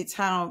it's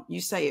how you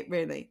say it,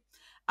 really.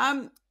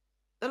 The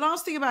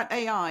last thing about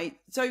AI,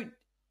 so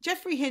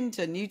Geoffrey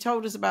Hinton, you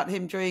told us about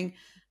him during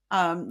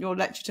your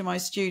lecture to my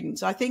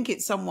students. I think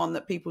it's someone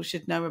that people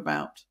should know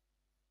about.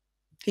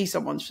 He's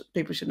someone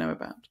people should know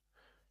about.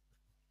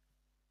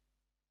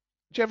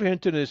 Geoffrey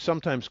Hinton is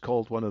sometimes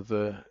called one of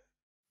the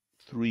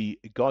three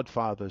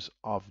godfathers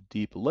of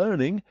deep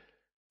learning.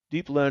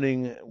 Deep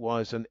learning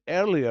was an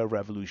earlier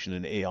revolution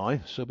in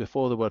AI. So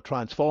before there were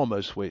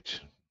transformers,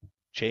 which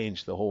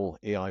changed the whole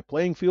AI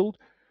playing field,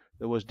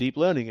 there was deep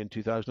learning in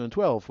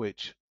 2012,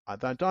 which at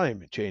that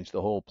time changed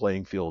the whole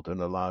playing field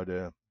and allowed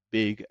a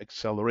big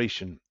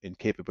acceleration in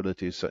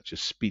capabilities such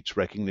as speech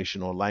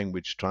recognition or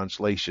language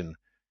translation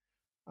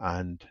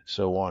and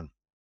so on.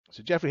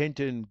 So Geoffrey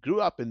Hinton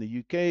grew up in the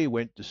UK,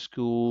 went to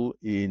school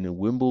in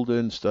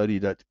Wimbledon,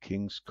 studied at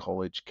King's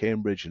College,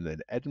 Cambridge, and then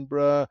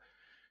Edinburgh.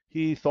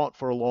 He thought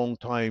for a long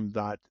time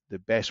that the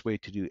best way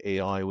to do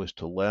AI was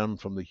to learn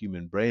from the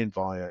human brain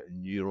via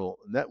neural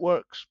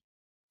networks.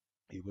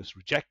 He was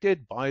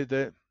rejected by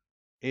the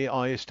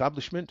AI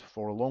establishment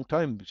for a long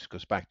time, which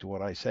goes back to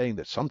what I was saying,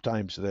 that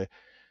sometimes the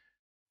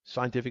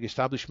scientific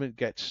establishment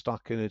gets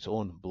stuck in its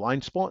own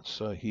blind spots.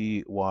 So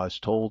he was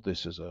told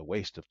this is a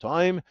waste of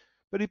time,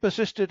 but he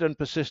persisted and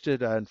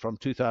persisted, and from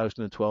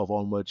 2012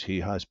 onwards, he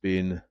has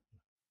been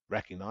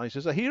recognized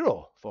as a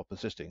hero for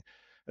persisting.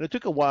 And it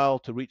took a while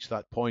to reach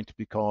that point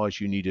because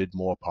you needed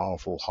more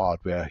powerful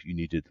hardware, you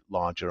needed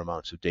larger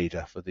amounts of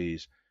data for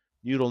these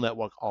neural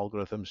network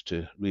algorithms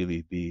to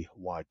really be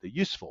widely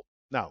useful.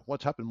 Now,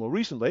 what's happened more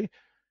recently,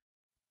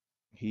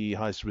 he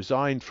has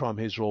resigned from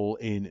his role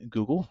in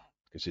Google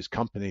because his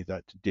company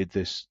that did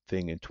this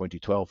thing in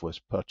 2012 was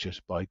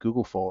purchased by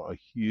Google for a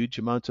huge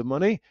amount of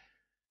money.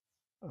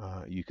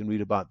 You can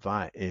read about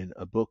that in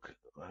a book,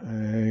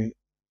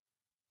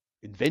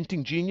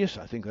 Inventing Genius,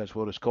 I think that's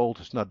what it's called.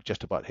 It's not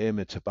just about him,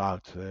 it's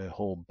about a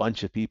whole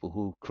bunch of people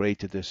who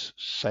created this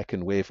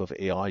second wave of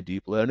AI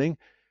deep learning.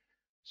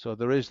 So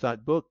there is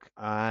that book,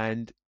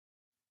 and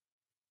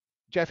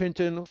Jeff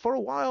Hinton for a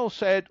while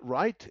said,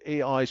 right,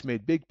 AI's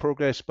made big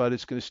progress, but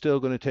it's still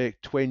going to take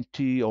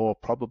 20 or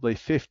probably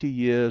 50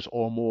 years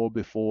or more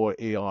before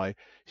AI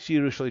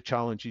seriously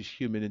challenges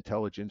human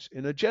intelligence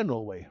in a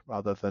general way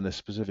rather than a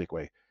specific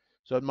way.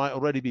 So it might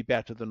already be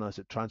better than us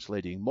at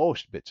translating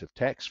most bits of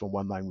text from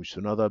one language to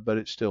another, but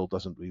it still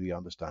doesn't really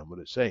understand what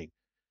it's saying.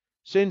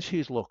 Since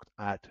he's looked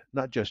at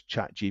not just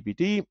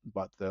ChatGPT,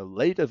 but the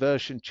later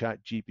version,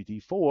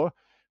 ChatGPT 4,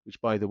 which,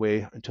 by the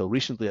way, until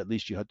recently at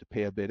least you had to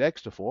pay a bit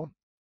extra for,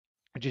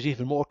 which is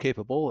even more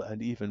capable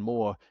and even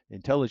more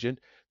intelligent,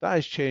 that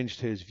has changed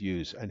his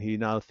views. And he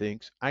now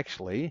thinks,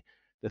 actually,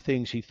 the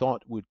things he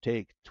thought would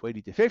take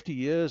 20 to 50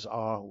 years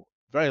are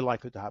very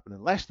likely to happen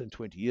in less than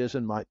 20 years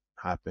and might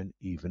happen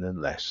even in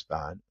less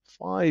than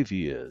 5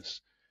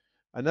 years.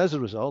 And as a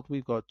result,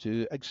 we've got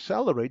to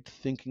accelerate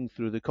thinking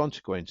through the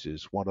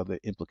consequences. What are the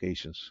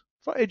implications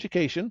for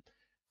education,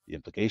 the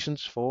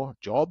implications for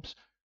jobs,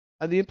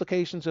 and the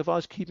implications of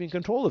us keeping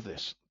control of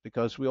this?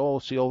 Because we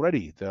all see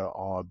already there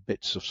are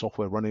bits of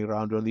software running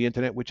around on the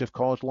internet which have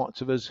caused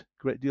lots of us a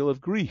great deal of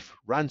grief.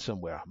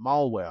 Ransomware,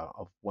 malware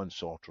of one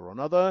sort or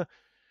another.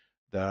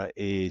 There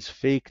is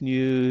fake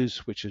news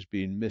which has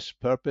been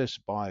mispurposed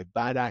by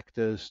bad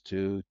actors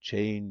to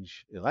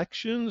change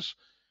elections.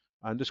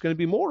 And there's going to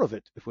be more of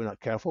it if we're not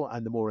careful.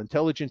 And the more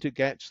intelligent it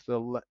gets,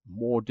 the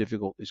more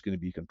difficult it's going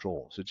to be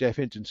controlled. So Jeff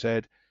Hinton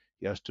said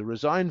he has to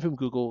resign from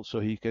Google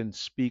so he can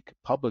speak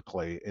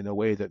publicly in a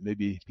way that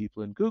maybe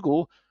people in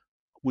Google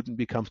wouldn't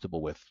be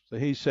comfortable with. So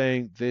he's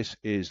saying this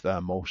is the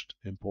most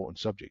important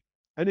subject.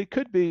 And it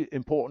could be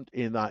important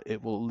in that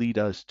it will lead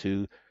us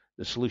to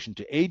the solution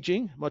to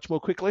aging much more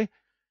quickly,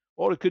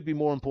 or it could be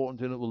more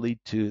important and it will lead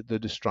to the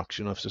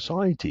destruction of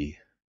society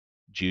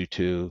due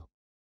to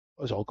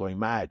us all going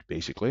mad,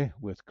 basically,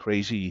 with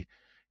crazy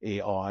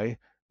AI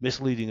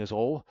misleading us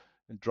all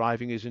and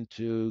driving us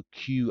into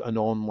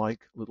QAnon-like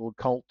little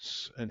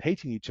cults and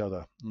hating each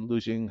other and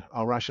losing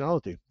our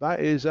rationality. That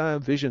is a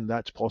vision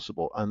that's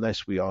possible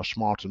unless we are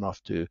smart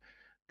enough to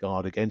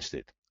guard against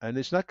it. And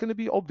it's not going to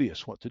be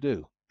obvious what to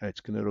do.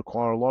 It's going to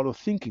require a lot of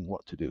thinking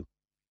what to do.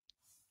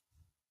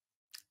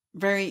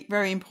 Very,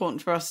 very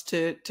important for us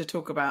to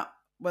talk about.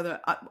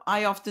 Whether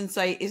I often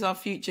say, is our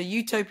future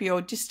utopia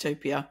or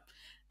dystopia?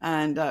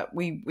 And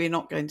we're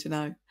not going to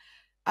know.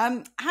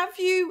 Have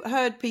you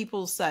heard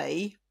people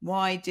say,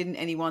 why didn't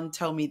anyone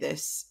tell me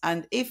this?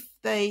 And if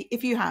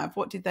you have,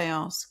 what did they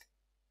ask?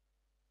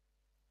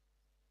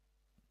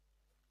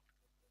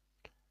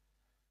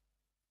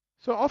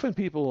 So often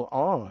people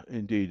are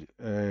indeed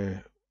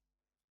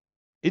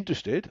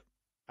interested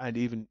and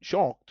even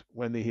shocked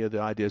when they hear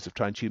the ideas of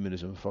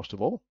transhumanism, first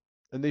of all.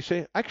 And they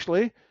say,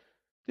 actually,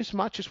 this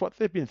matches what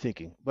they've been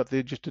thinking, but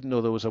they just didn't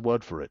know there was a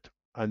word for it.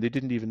 And they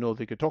didn't even know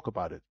they could talk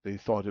about it. They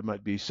thought it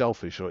might be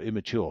selfish or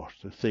immature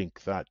to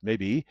think that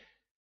maybe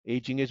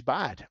aging is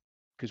bad,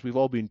 because we've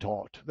all been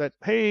taught that,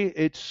 hey,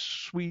 it's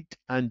sweet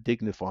and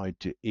dignified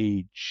to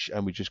age,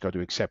 and we just got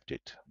to accept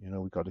it.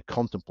 We've got to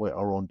contemplate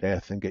our own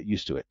death and get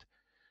used to it.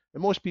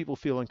 And most people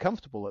feel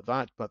uncomfortable at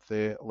that, but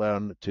they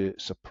learn to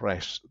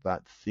suppress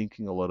that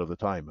thinking a lot of the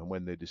time. And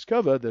when they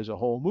discover there's a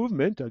whole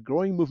movement, a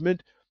growing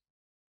movement,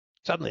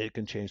 suddenly it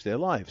can change their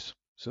lives.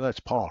 So that's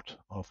part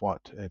of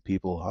what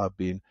people have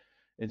been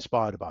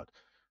inspired about.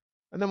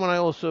 And then when I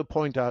also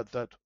point out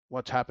that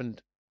what's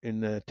happened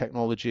in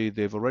technology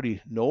they've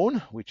already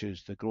known, which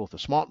is the growth of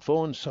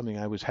smartphones, something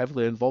I was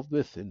heavily involved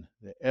with in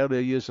the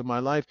earlier years of my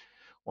life,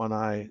 when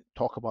I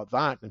talk about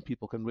that and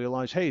people can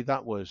realize, hey,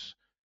 that was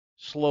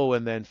slow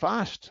and then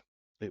fast.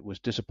 It was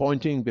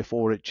disappointing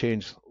before it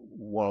changed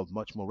the world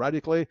much more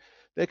radically.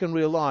 They can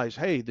realize,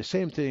 hey, the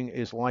same thing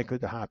is likely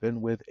to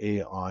happen with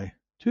AI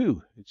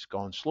too. It's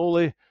gone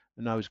slowly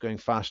and now it's going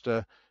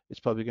faster.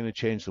 It's probably going to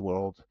change the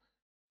world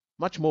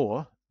much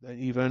more than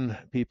even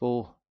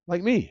people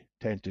like me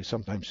tend to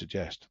sometimes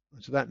suggest.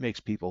 So that makes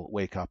people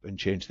wake up and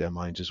change their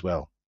minds as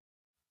well.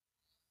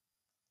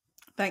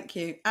 Thank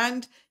you.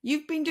 And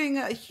you've been doing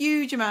a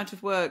huge amount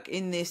of work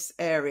in this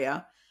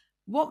area.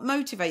 What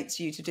motivates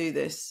you to do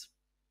this?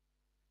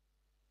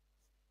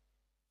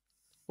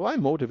 Well,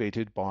 I'm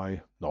motivated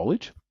by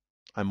knowledge.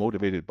 I'm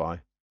motivated by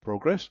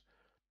progress.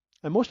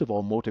 And most of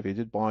all,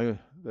 motivated by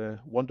the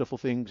wonderful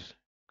things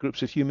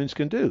groups of humans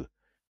can do.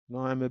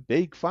 I'm a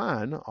big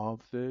fan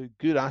of the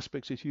good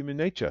aspects of human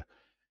nature.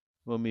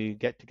 When we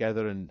get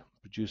together and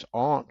produce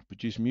art,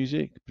 produce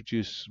music,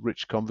 produce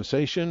rich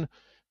conversation,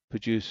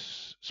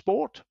 produce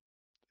sport,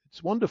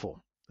 it's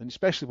wonderful. And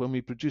especially when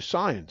we produce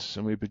science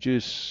and we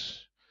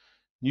produce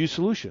new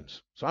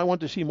solutions. So I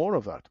want to see more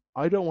of that.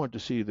 I don't want to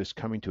see this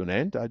coming to an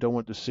end. I don't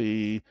want to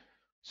see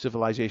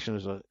civilization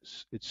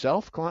as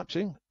itself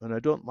collapsing, and I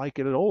don't like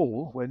it at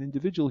all when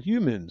individual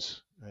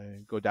humans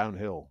go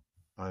downhill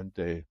and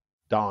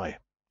die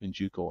in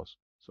due course.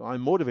 So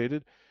I'm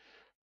motivated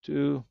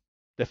to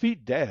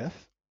defeat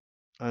death.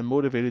 I'm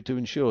motivated to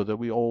ensure that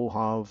we all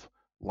have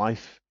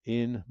life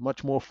in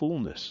much more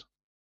fullness.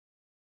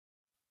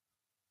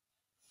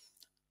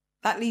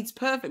 That leads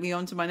perfectly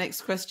on to my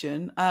next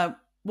question.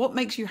 What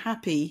makes you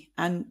happy,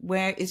 and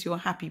where is your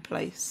happy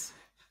place?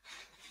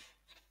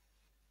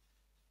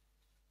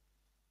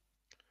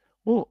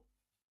 Well,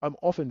 I'm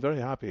often very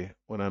happy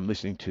when I'm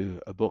listening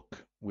to a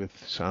book with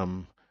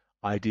some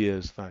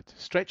ideas that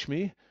stretch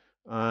me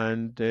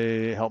and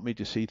help me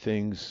to see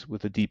things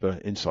with a deeper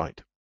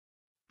insight.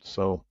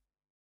 So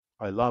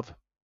I love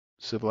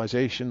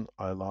civilization,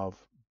 I love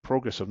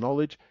progress of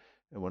knowledge,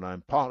 and when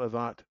I'm part of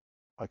that,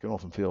 I can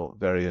often feel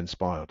very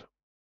inspired.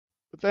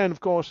 But then, of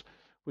course,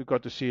 we've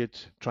got to see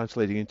it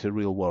translating into the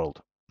real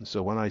world. And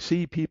so when I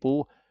see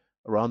people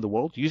around the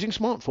world using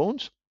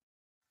smartphones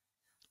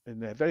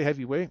in a very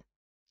heavy way,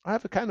 I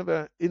have a kind of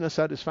an inner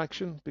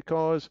satisfaction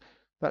because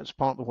that's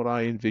part of what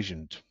I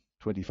envisioned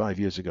 25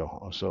 years ago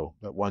or so,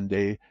 that one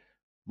day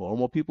more and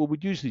more people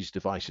would use these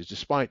devices,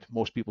 despite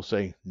most people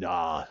saying,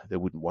 nah, they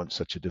wouldn't want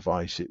such a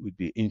device. It would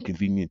be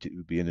inconvenient. It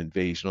would be an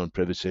invasion on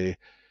privacy.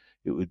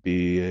 It would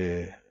be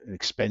an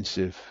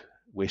expensive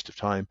waste of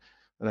time.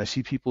 And I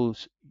see people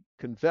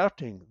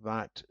converting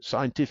that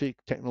scientific,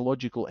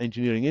 technological,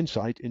 engineering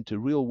insight into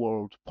real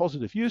world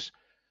positive use.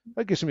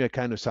 That gives me a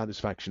kind of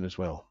satisfaction as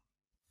well.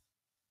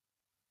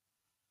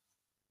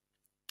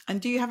 And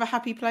do you have a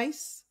happy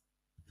place?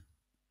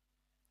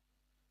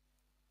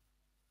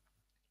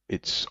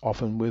 It's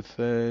often with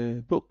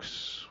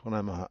books, when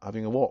I'm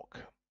having a walk,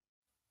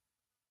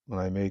 when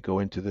I may go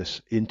into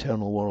this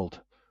internal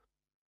world.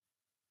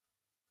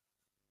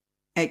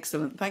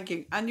 Excellent. Thank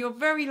you. And your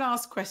very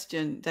last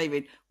question,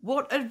 David,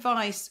 what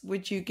advice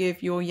would you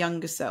give your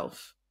younger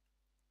self?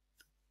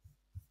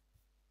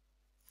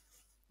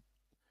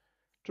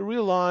 To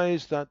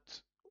realize that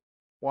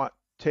what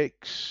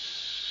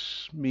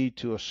takes me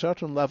to a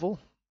certain level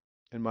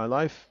in my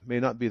life may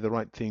not be the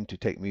right thing to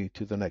take me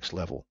to the next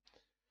level.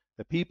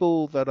 The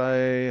people that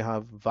I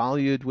have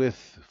valued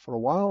with for a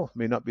while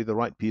may not be the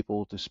right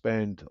people to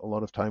spend a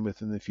lot of time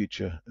with in the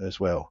future as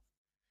well.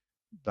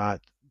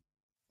 That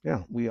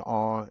Yeah, we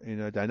are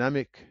in a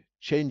dynamic,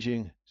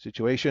 changing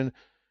situation.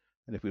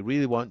 And if we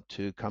really want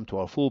to come to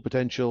our full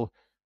potential,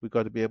 we've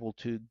got to be able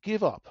to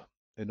give up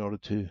in order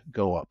to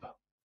go up.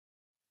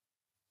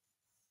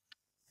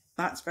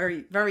 That's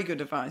very, very good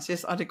advice.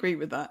 Yes, I'd agree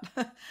with that.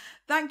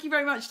 Thank you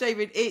very much,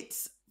 David.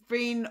 It's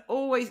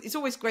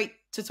always great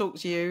to talk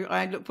to you.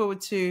 I look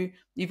forward to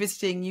you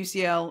visiting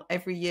UCL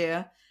every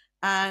year.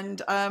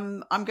 And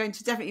I'm going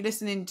to definitely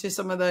listen into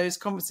some of those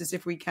conferences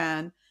if we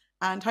can,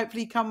 and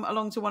hopefully come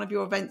along to one of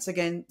your events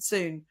again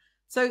soon.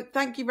 So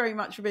thank you very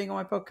much for being on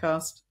my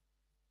podcast.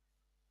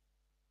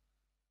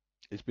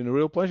 It's been a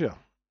real pleasure.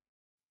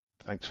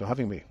 Thanks for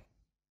having me.